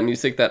said, that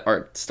music, that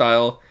art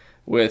style,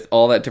 with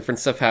all that different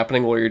stuff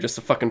happening where you're just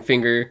a fucking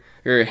finger,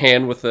 your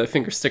hand with the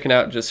finger sticking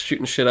out, just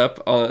shooting shit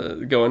up,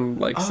 going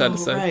like side to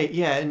side. Right,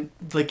 yeah, and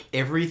like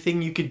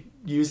everything you could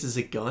use as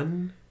a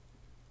gun.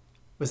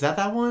 Was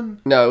that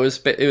one? No, it was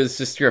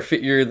just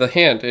you're the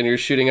hand and you're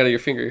shooting out of your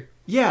finger.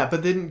 Yeah,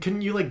 but then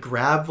couldn't you like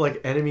grab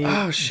like enemy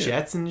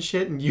jets and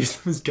shit and use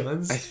them as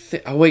guns?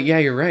 Oh wait, yeah,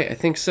 you're right. I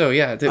think so.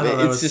 Yeah,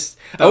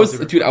 I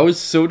was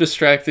so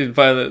distracted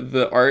by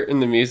the art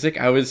and the music.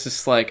 I was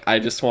just like,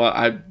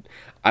 it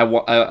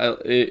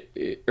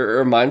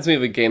reminds me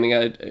of a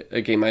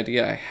game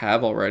idea I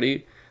have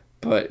already,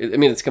 but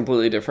it's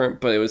completely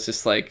different. But it was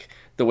just like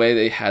the way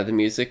they had the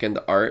music and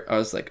the art. I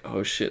was like,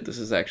 oh shit, this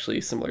is actually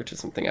similar to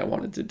something I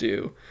wanted to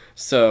do.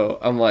 So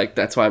I'm like,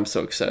 that's why I'm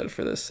so excited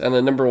for this. And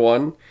then number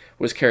 1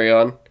 was Carry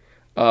On.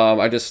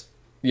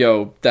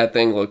 That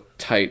thing looked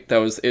tight.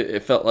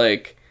 It felt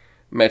like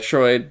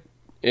Metroid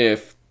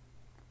if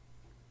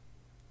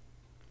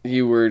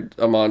you were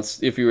a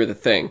monster, if you were the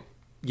Thing.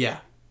 Yeah.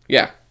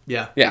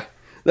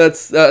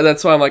 That's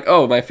why I'm like,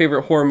 oh, my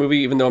favorite horror movie,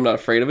 even though I'm not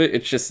afraid of it.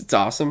 It's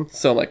awesome.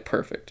 So I'm like,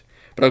 perfect.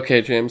 But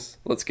okay, James,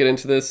 let's get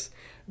into this.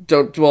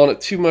 Don't dwell on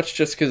it too much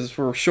just because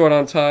we're short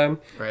on time.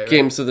 Right.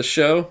 Games of the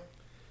show.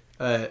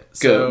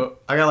 So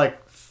I got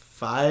like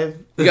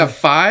 5. You got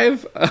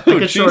 5? Oh,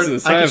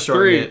 Jesus. I have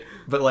 3. It,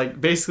 but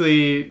like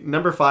basically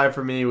number 5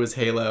 for me was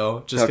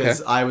Halo, just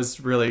because I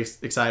was really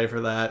excited for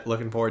that,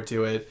 looking forward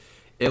to it.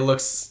 It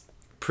looks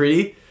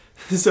pretty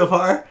so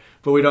far,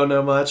 but we don't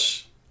know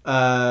much.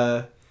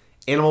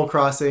 Animal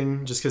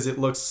Crossing, just because it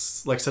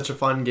looks like such a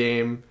fun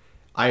game.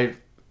 I'm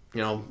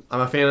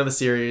a fan of the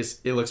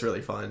series. It looks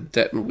really fun.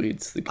 Debt and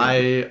Weeds, the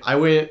game. I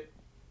went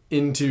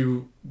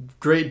into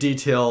great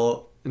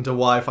detail into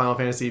why Final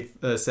Fantasy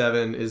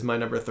VII is my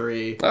number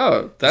 3.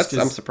 Oh,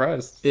 I'm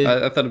surprised.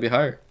 I thought it'd be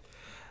higher.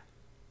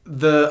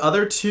 The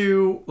other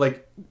 2,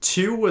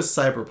 2 was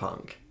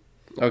Cyberpunk.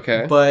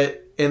 Okay.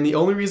 And the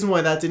only reason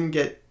why that didn't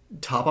get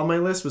top on my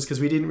list was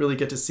because we didn't really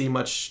get to see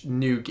much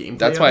new gameplay.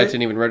 That's why it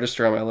didn't even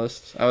register on my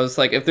list. I was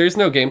like, if there's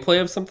no gameplay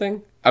of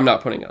something, I'm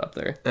not putting it up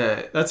there.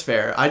 That's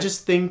fair. I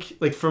just think,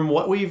 from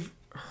what we've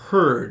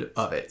heard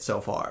of it so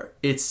far,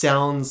 it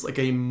sounds like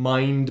a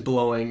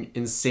mind-blowing,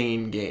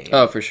 insane game.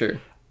 Oh, for sure.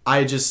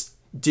 I just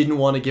didn't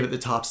want to give it the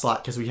top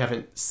slot because we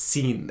haven't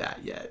seen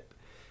that yet.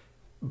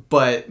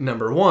 But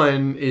number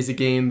 1 is a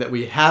game that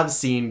we have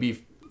seen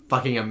be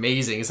fucking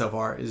amazing so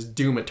far, is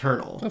Doom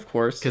Eternal. Of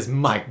course. Because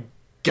my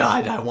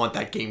God, I want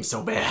that game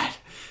so bad.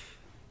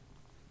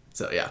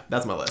 So yeah,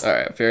 that's my list. All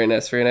right, very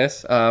nice, very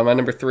nice. My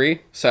number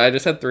 3. So I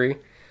just had 3.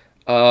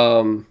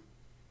 Yeah,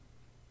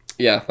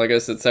 like I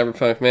said,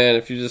 Cyberpunk, man.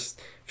 If you just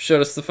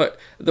showed us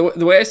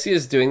the way I see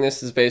us doing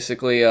this is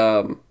basically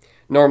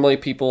normally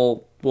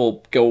people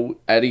will go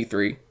at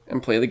E3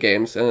 and play the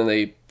games, and then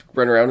they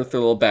run around with their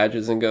little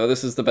badges and go,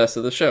 "This is the best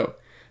of the show."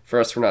 For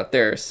us, we're not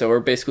there, so we're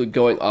basically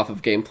going off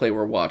of gameplay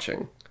we're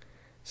watching.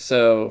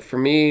 So for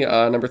me,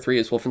 number 3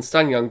 is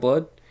Wolfenstein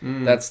Youngblood.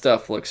 That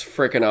stuff looks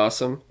freaking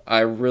awesome. I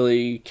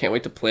really can't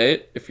wait to play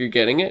it. If you're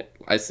getting it,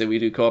 I say we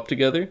do co-op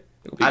together.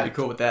 I'd be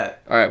cool with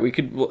that. All right, we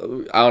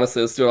could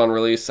honestly, let's do it on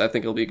release. I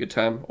think it'll be a good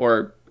time,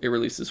 or it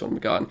releases when I'm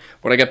gone.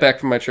 When I get back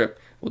from my trip,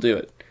 we'll do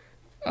it.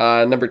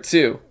 Number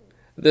 2,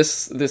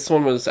 this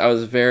one I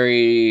was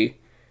very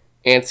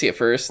antsy at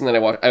first, and then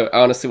I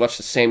honestly watched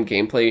the same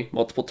gameplay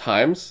multiple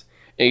times,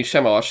 and each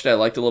time I watched it, I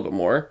liked it a little bit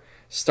more.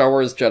 Star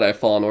Wars Jedi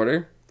Fallen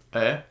Order.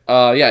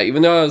 Yeah,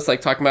 even though I was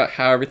talking about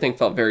how everything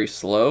felt very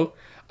slow,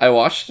 I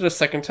watched it a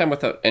second time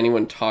without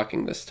anyone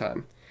talking this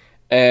time,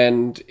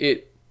 and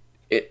it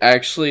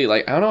actually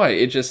I don't know,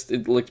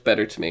 it looked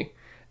better to me,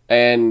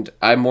 and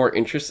I'm more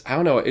interested. I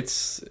don't know,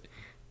 it's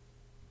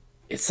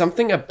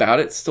something about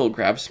it still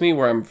grabs me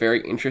where I'm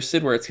very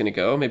interested where it's gonna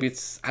go. Maybe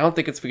I don't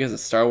think it's because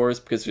it's Star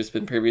Wars, because there's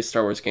been previous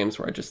Star Wars games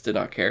where I just did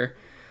not care.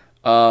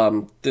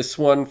 This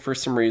one for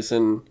some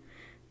reason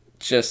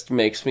just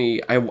makes me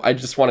I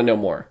just want to know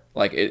more.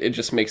 It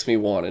just makes me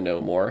want to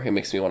know more. It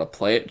makes me want to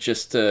play it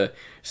just to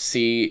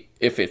see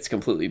if it's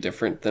completely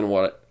different than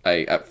what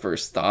I at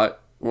first thought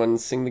when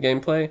seeing the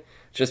gameplay,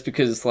 just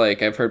because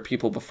like I've heard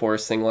people before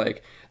saying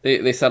like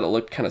they thought it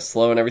looked kind of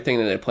slow and everything,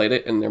 and then they played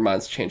it and their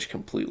minds changed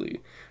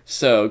completely.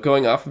 So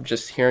going off of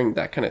just hearing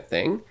that kind of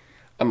thing,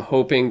 I'm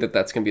hoping that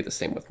that's going to be the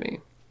same with me.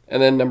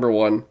 And then number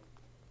 1,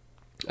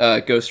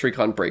 Ghost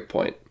Recon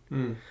Breakpoint.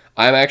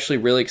 I'm actually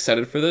really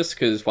excited for this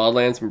because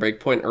Wildlands and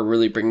Breakpoint are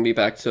really bringing me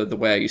back to the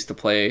way I used to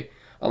play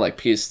on like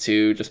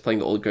PS2, just playing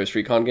the old Ghost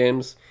Recon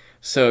games.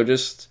 So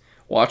just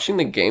watching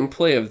the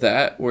gameplay of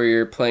that, where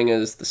you're playing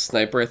as the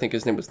sniper, I think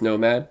his name was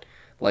Nomad,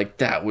 like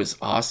that was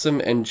awesome.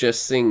 And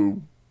just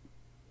seeing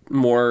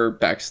more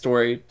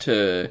backstory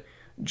to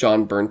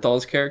John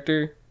Bernthal's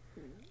character,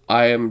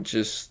 I'm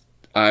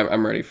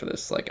ready for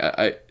this. Like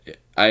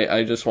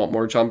I just want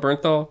more John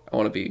Bernthal. I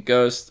want to be a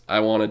ghost. I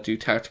want to do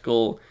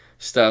tactical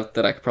stuff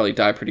that I could probably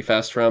die pretty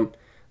fast from.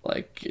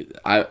 Like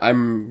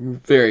I'm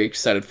very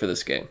excited for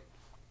this game.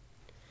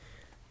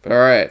 But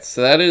alright,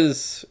 so that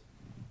is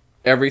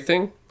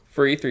everything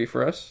for E3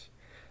 for us.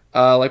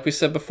 Like we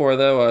said before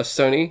though,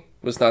 Sony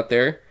was not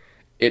there.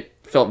 It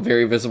felt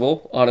very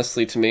visible,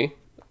 honestly, to me.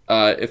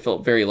 It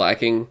felt very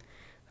lacking.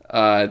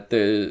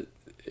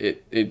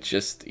 It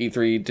just,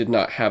 E3 did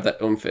not have that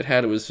oomph it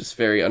had. It was just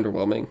very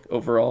underwhelming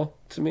overall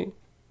to me.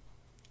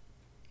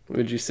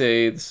 Would you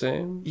say the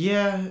same?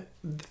 Yeah,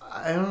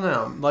 I don't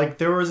know. Like,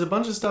 there was a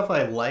bunch of stuff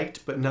I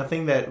liked, but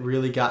nothing that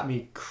really got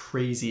me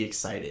crazy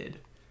excited.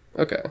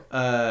 Okay.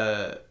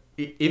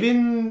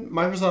 Even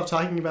Microsoft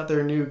talking about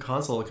their new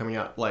console coming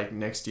out, like,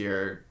 next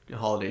year,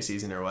 holiday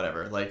season or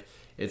whatever. Like,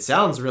 it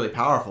sounds really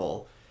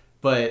powerful,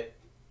 but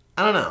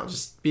I don't know.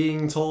 Just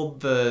being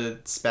told the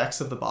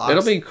specs of the box.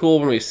 It'll be cool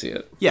when we see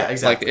it. Yeah,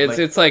 exactly.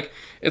 Like,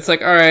 it's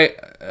like, all right,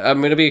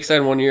 I'm gonna be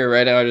excited 1 year.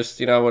 Right now, I just,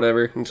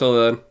 whatever.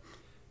 Until then.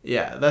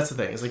 Yeah, that's the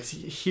thing. It's like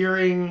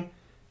hearing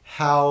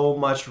how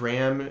much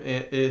RAM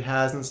it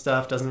has and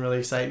stuff doesn't really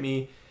excite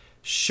me.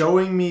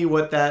 Showing me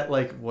what that,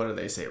 like, what do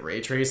they say,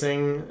 ray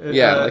tracing?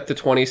 Yeah, like the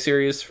 20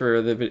 series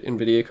for the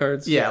NVIDIA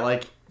cards. Yeah,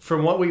 like,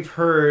 from what we've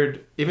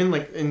heard, even,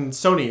 like, and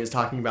Sony is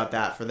talking about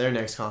that for their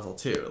next console,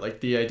 too.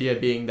 Like, the idea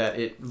being that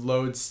it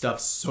loads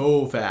stuff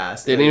so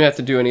fast. They didn't even have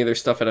to do any of their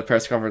stuff at a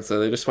press conference, though.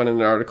 They just went in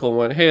an article and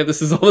went, hey,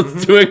 this is all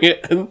that's doing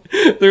it. And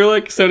they're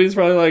like, Sony's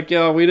probably like,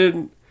 yeah, we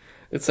didn't.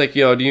 It's like,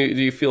 yo, do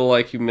you feel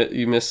like you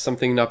missed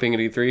something not being at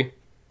E3?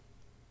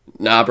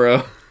 Nah,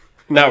 bro.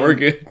 We're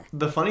good.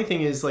 The funny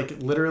thing is,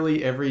 like,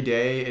 literally every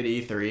day at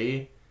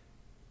E3,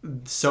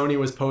 Sony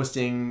was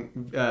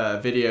posting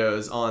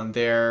videos on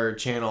their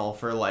channel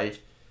for,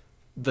 like,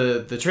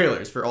 the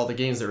trailers for all the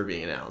games that were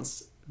being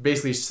announced.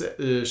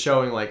 Basically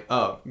showing, like,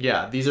 oh,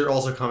 yeah, these are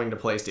also coming to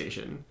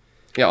PlayStation.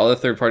 Yeah, all the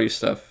third-party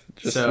stuff.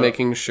 Just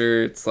making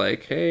sure it's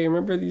like, hey,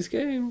 remember these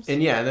games?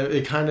 And yeah,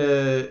 it kind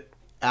of,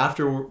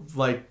 after,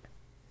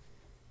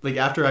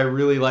 after I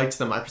really liked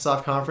the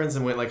Microsoft conference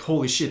and went, like,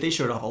 holy shit, they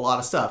showed off a lot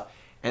of stuff.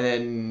 And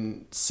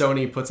then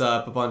Sony puts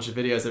up a bunch of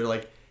videos that are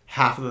like,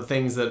 half of the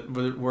things that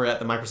were at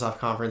the Microsoft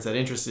conference that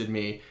interested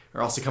me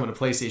are also coming to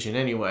PlayStation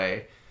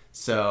anyway.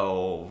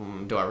 So,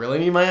 do I really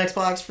need my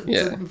Xbox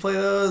to play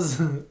those?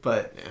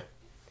 But, yeah.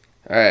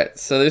 Alright,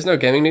 so there's no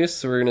gaming news,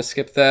 so we're going to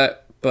skip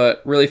that.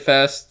 But really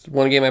fast,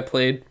 one game I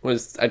played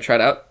was, I tried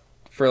out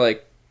for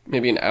like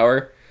maybe an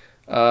hour.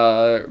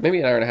 Maybe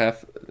an hour and a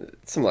half.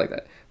 Something like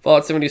that.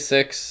 Fallout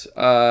 76,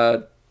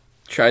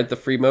 tried the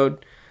free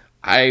mode.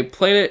 I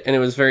played it and it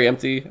was very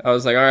empty. I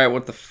was like, all right,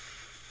 what the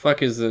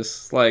fuck is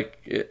this? Like,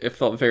 it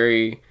felt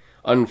very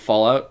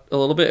un-Fallout a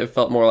little bit. It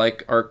felt more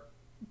like Ark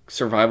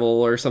Survival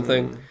or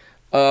something.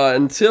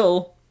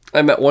 Until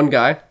I met one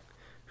guy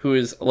who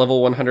is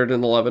level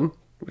 111,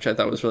 which I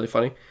thought was really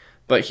funny.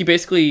 But he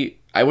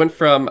basically, I went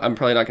from, I'm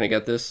probably not going to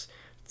get this,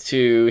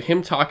 to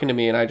him talking to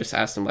me, and I just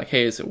asked him, like,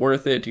 hey, is it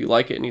worth it? Do you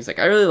like it? And he's like,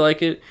 I really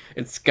like it.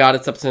 It's got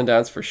its ups and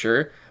downs for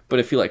sure. But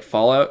if you like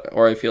Fallout,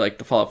 or if you like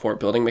the Fallout 4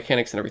 building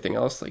mechanics and everything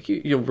else, like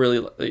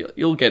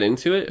you'll get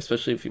into it,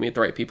 especially if you meet the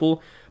right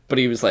people. But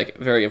he was like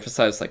very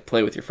emphasized, like,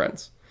 play with your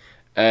friends.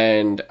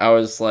 And I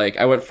was like,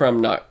 I went from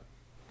not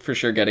for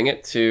sure getting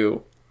it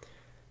to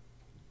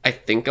I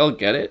think I'll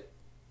get it,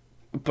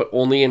 but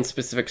only in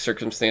specific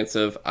circumstance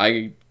of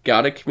I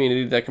got a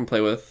community that I can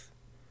play with,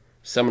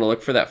 so I'm gonna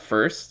look for that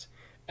first.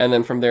 And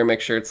then from there,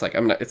 make sure it's like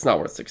it's not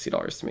worth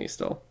 $60 to me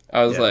still.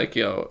 I was like,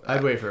 yo,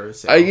 I'd wait for a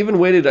sale. I even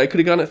waited. I could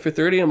have gotten it for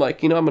 $30. I'm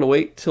like, I'm gonna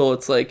wait till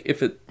it's like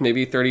if it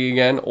maybe $30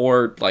 again,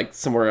 or like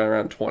somewhere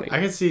around $20. I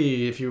can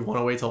see if you want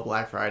to wait till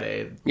Black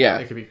Friday. Yeah,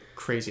 it could be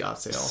crazy off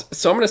sale.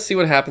 So I'm gonna see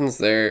what happens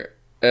there,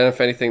 and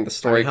if anything, the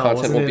story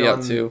content will be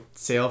out too.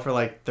 Sale for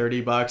like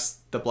 $30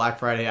 the Black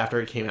Friday after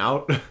it came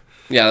out.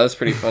 Yeah, that was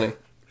pretty funny.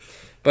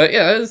 But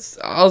yeah,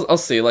 I'll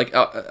see. Like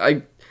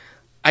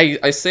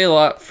I say a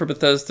lot for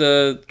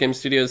Bethesda Game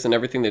Studios and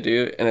everything they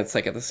do, and it's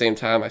like at the same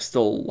time I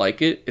still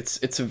like it.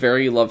 It's a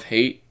very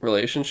love-hate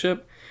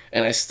relationship,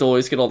 and I still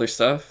always get all their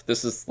stuff.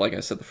 This is, like I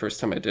said, the first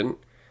time I didn't,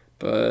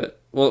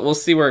 but we'll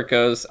see where it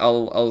goes.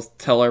 I'll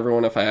tell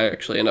everyone if I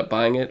actually end up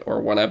buying it or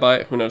when I buy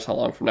it. Who knows how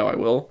long from now I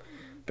will.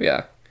 But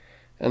yeah,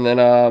 and then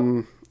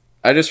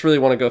I just really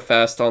want to go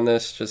fast on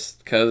this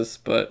just because.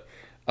 But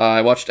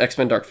I watched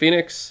X-Men Dark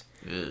Phoenix.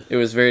 Ugh. It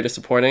was very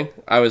disappointing.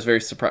 I was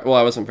very surprised. Well,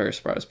 I wasn't very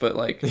surprised, but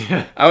like,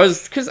 Yeah. I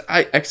was, because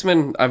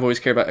X-Men, I've always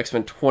cared about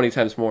X-Men 20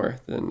 times more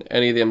than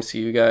any of the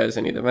MCU guys,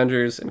 any of the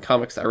Avengers. In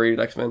comics, I read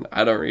X-Men.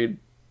 I don't read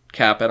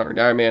Cap, I don't read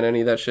Iron Man,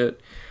 any of that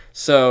shit.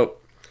 So,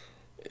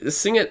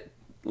 seeing it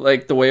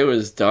like the way it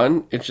was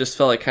done, it just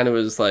felt like kind of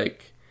was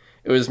like,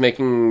 it was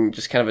making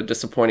just kind of a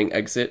disappointing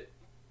exit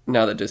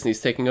now that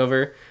Disney's taking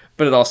over.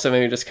 But it also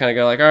made me just kind of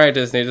go like, all right,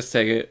 Disney, just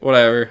take it,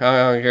 whatever.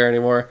 I don't care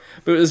anymore.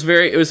 But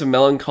it was a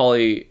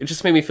melancholy. It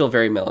just made me feel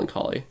very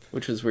melancholy,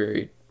 which was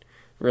weird,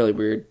 really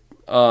weird.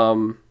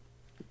 It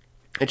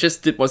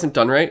wasn't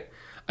done right.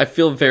 I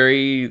feel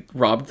very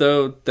robbed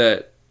though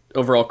that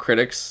overall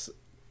critics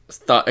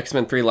thought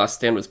X-Men 3 Last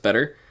Stand was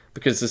better,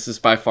 because this is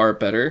by far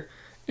better.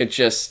 It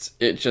just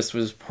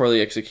was poorly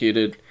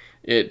executed.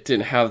 It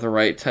didn't have the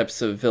right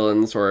types of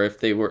villains, or if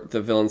the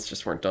villains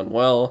just weren't done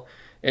well.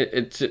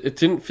 It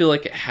didn't feel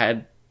like it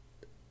had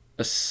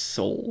a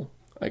soul,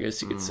 I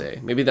guess you could say.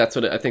 Maybe that's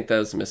what I think that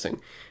was missing.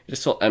 It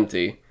just felt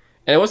empty.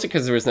 And it wasn't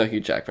because there was no Hugh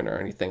Jackman or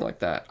anything like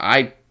that.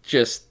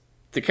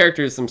 The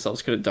characters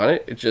themselves could have done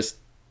it. It just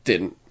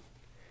didn't.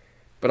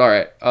 But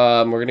alright,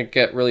 we're going to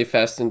get really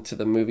fast into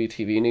the movie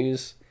TV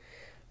news.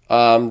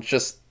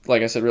 Just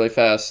like I said, really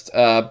fast.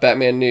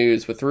 Batman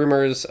news with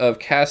rumors of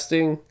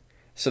casting.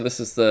 So this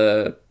is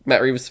the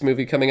Matt Reeves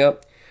movie coming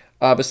up.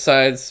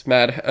 Besides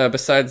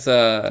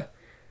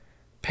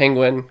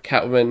Penguin,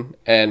 Catwoman,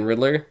 and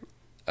Riddler,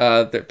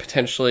 there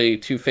potentially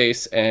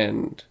Two-Face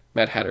and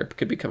Mad Hatter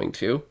could be coming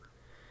too.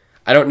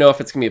 I don't know if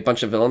it's gonna be a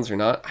bunch of villains or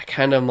not. I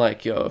kind of am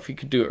like, yo, if he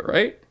could do it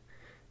right,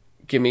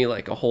 give me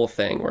like a whole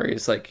thing where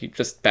he's like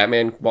just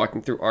Batman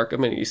walking through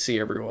Arkham and you see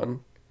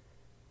everyone.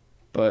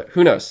 But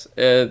who knows?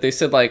 They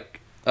said like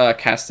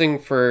casting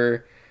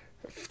for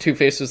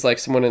Two-Face was like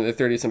someone in their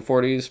 30s and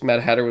 40s.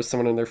 Mad Hatter was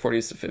someone in their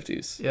 40s to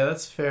 50s. Yeah,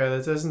 that's fair.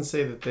 That doesn't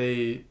say that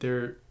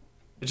they're.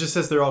 It just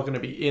says they're all going to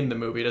be in the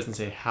movie. It doesn't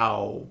say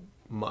how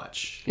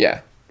much.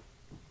 Yeah.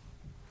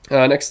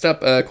 Next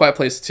up, Quiet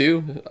Place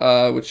 2,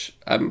 which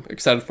I'm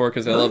excited for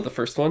because I love the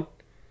first one.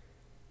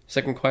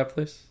 Second Quiet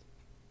Place.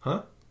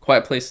 Huh?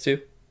 Quiet Place 2.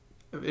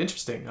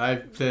 Interesting. I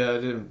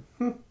didn't.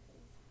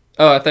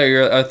 Oh, I thought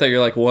you were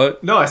like,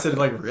 what? No, I said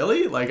like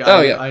really. Like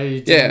yeah. I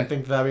didn't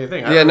think that'd be a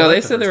thing. Yeah, no, they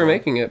said they were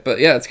making it, but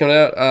yeah, it's coming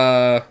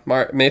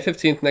out May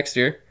 15th next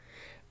year.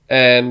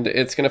 And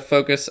it's going to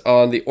focus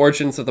on the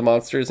origins of the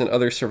monsters and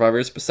other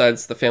survivors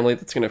besides the family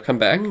that's going to come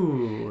back.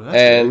 Ooh, that's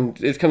and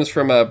good. It comes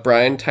from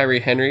Brian Tyree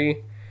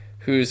Henry,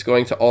 who's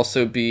going to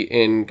also be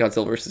in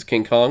Godzilla vs.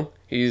 King Kong.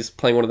 He's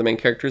playing one of the main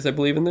characters, I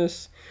believe, in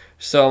this.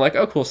 So I'm like,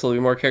 oh, cool, so there'll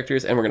be more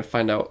characters, and we're going to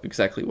find out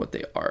exactly what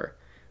they are.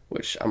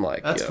 Which I'm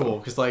like, that's cool,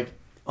 because like,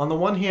 on the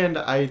one hand,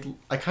 I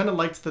kind of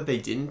liked that they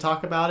didn't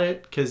talk about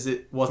it, because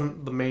it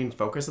wasn't the main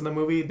focus of the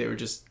movie. They were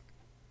just,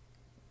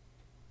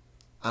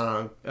 I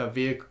don't know, a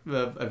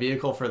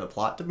vehicle for the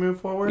plot to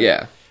move forward.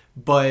 Yeah.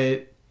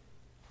 But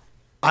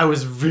I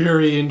was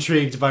very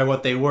intrigued by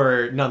what they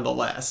were,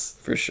 nonetheless.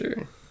 For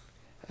sure.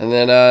 And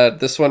then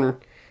this one,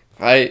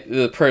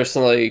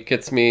 personally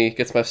gets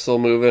my soul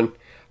moving.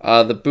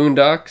 The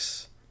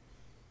Boondocks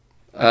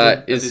I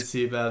did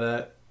see about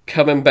that.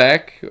 Coming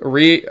back,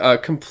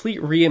 complete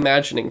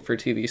reimagining for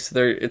TV. So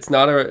it's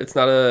not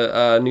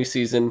a new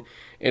season.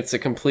 It's a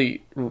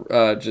complete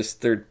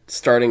they're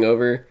starting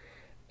over.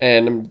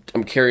 And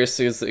I'm curious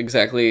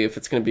exactly if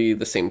it's going to be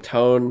the same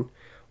tone,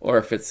 or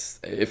if it's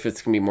going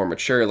to be more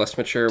mature, less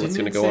mature. What's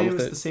going to go on with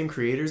it? It was the same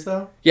creators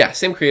though. Yeah,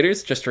 same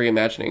creators, just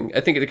reimagining.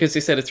 I think because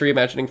they said it's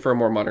reimagining for a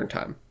more modern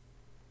time.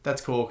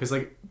 That's cool because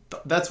like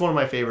that's one of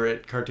my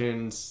favorite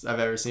cartoons I've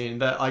ever seen.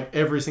 That like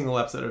every single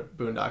episode of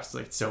Boondocks is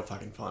like so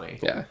fucking funny.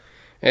 Yeah,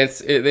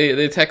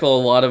 they tackle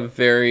a lot of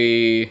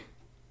very.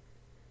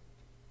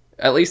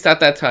 At least at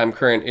that time,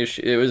 current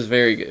issue, it was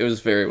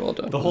very well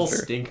done. The whole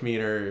stink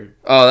meter.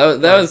 Oh,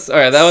 that was all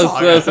right. That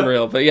was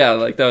unreal. But yeah,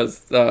 like that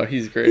was. Oh,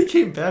 he's great. He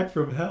came back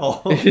from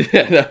hell.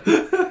 Yeah, no.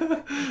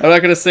 I'm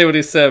not gonna say what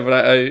he said, but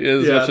I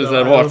as much as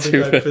I'd want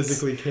to. I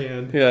physically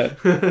can. Yeah.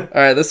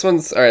 All right. This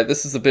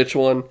is a bitch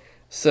one.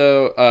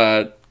 So,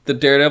 the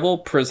Daredevil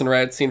prison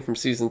riot scene from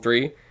season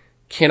 3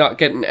 cannot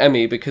get an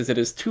Emmy because it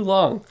is too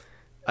long,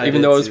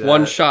 even though it was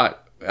one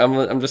shot.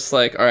 I'm just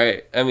like, all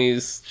right,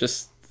 Emmys,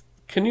 just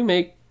can you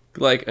make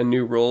like a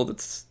new rule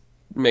that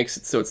makes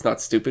it so it's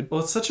not stupid? Well,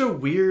 it's such a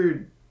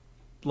weird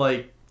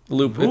like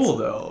loop rule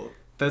though.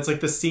 That's like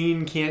the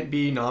scene can't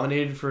be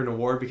nominated for an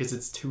award because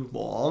it's too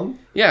long.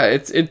 Yeah,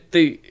 it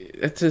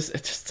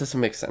just doesn't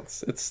make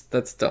sense.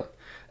 That's dumb,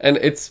 and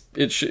it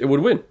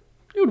would win.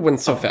 It would win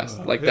so fast.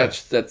 Like yeah.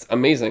 That's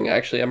amazing.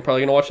 Actually, I'm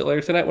probably gonna watch it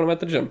later tonight when I'm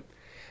at the gym.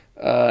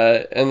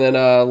 And then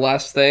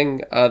last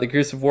thing, the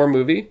Gears of War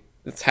movie.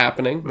 It's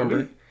happening.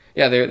 Remember?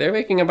 Yeah, they're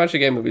making a bunch of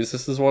game movies.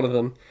 This is one of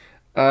them.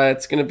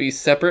 It's gonna be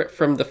separate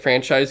from the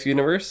franchise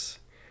universe.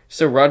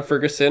 So Rod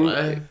Ferguson,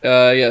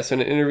 so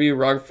in an interview,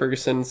 Rod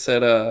Ferguson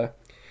said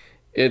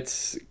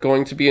it's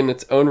going to be in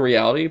its own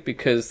reality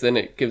because then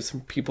it gives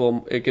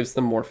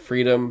them more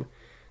freedom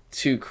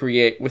to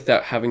create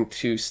without having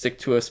to stick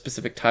to a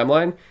specific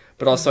timeline,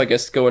 but also I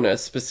guess go in a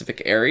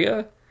specific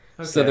area.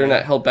 So they're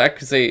not held back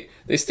because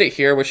they state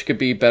here, which could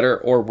be better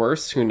or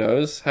worse. Who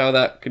knows how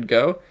that could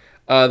go.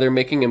 They're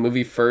making a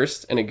movie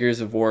first and a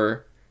Gears of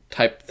War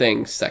type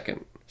thing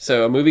second.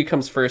 So a movie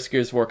comes first,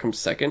 Gears of War comes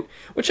second,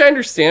 which I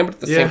understand, but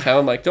at the same time,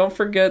 I'm like, don't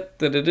forget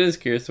that it is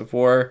Gears of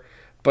War.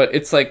 But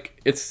it's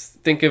like,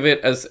 think of it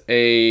as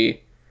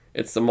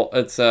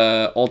it's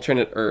a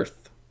alternate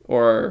Earth,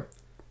 or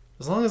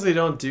as long as they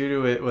don't do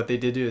to it what they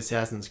did to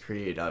Assassin's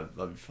Creed, I'll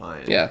be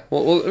fine. Yeah,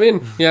 well, I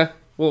mean, yeah,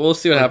 we'll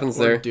see what happens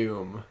there.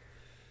 Doom.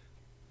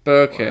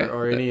 But okay,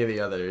 or any of the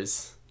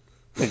others.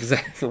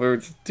 Exactly, we're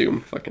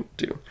Doom, fucking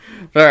Doom.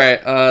 But all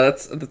right,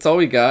 that's all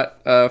we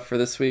got for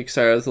this week.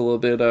 Sorry, I was a little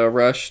bit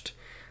rushed,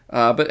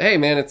 but hey,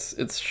 man,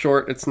 it's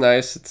short, it's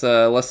nice. It's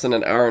less than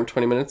an hour and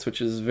 20 minutes,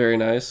 which is very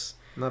nice.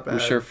 Not bad. I'm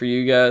sure for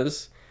you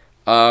guys.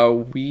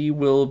 We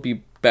will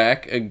be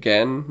back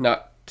again,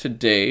 not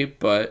today,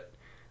 but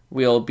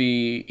we'll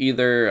be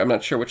either. I'm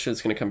not sure which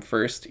is going to come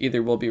first.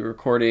 Either we'll be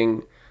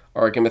recording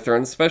our Game of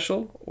Thrones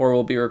special, or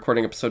we'll be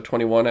recording episode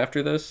 21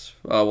 after this.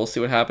 We'll see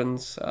what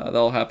happens.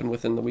 That'll happen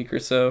within the week or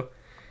so.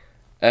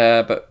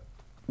 But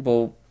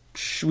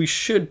we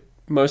should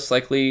most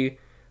likely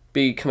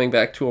be coming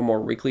back to a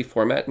more weekly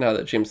format now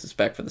that James is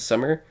back for the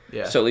summer.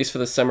 Yeah. So at least for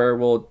the summer,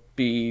 we'll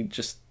be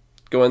just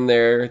going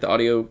there. The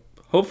audio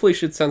hopefully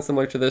should sound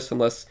similar to this,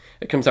 unless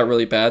it comes out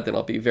really bad, then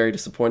I'll be very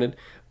disappointed.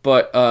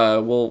 But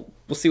we'll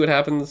see what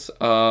happens.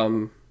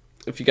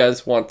 If you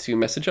guys want to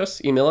message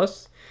us, email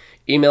us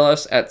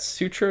at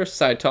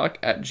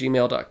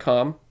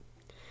sutrosidetalk@gmail.com.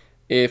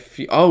 If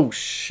you,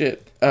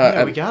 shit.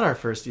 We got our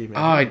first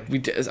email. We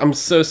did. I'm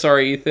so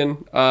sorry,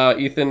 Ethan.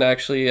 Ethan,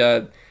 actually,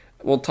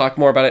 we'll talk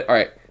more about it. All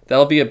right.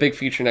 That'll be a big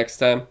feature next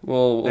time.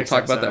 We'll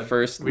talk about that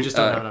first. We just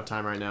don't have enough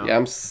time right now. Yeah,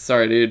 I'm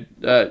sorry, dude.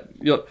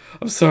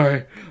 I'm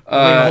sorry.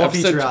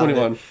 Episode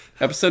 21.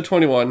 Episode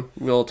 21,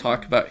 we'll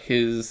talk about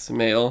his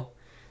mail.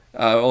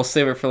 We'll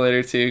save it for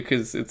later, too,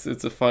 because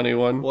it's a funny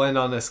one. We'll end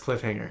on this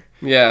cliffhanger.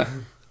 Yeah.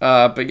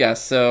 But yeah,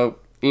 so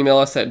email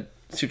us at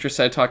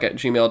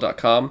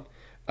sutrosidetalk@gmail.com.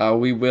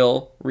 We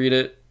will read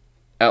it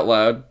out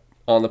loud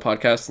on the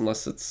podcast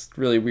unless it's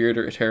really weird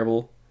or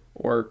terrible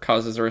or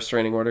causes a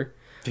restraining order.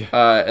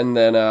 Yeah. And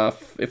then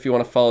if you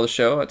want to follow the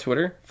show at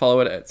Twitter, follow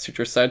it at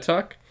Sutro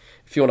Sidetalk.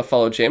 If you want to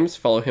follow James,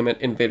 follow him at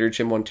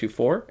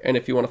InvaderJim124. And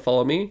if you want to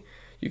follow me,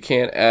 you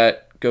can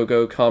at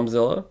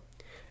GoGoComzilla.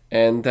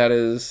 And that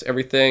is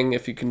everything.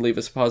 If you can leave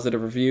us a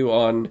positive review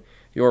on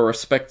your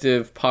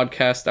respective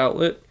podcast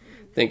outlet,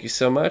 thank you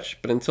so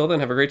much. But until then,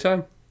 have a great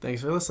time.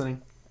 Thanks for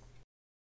listening.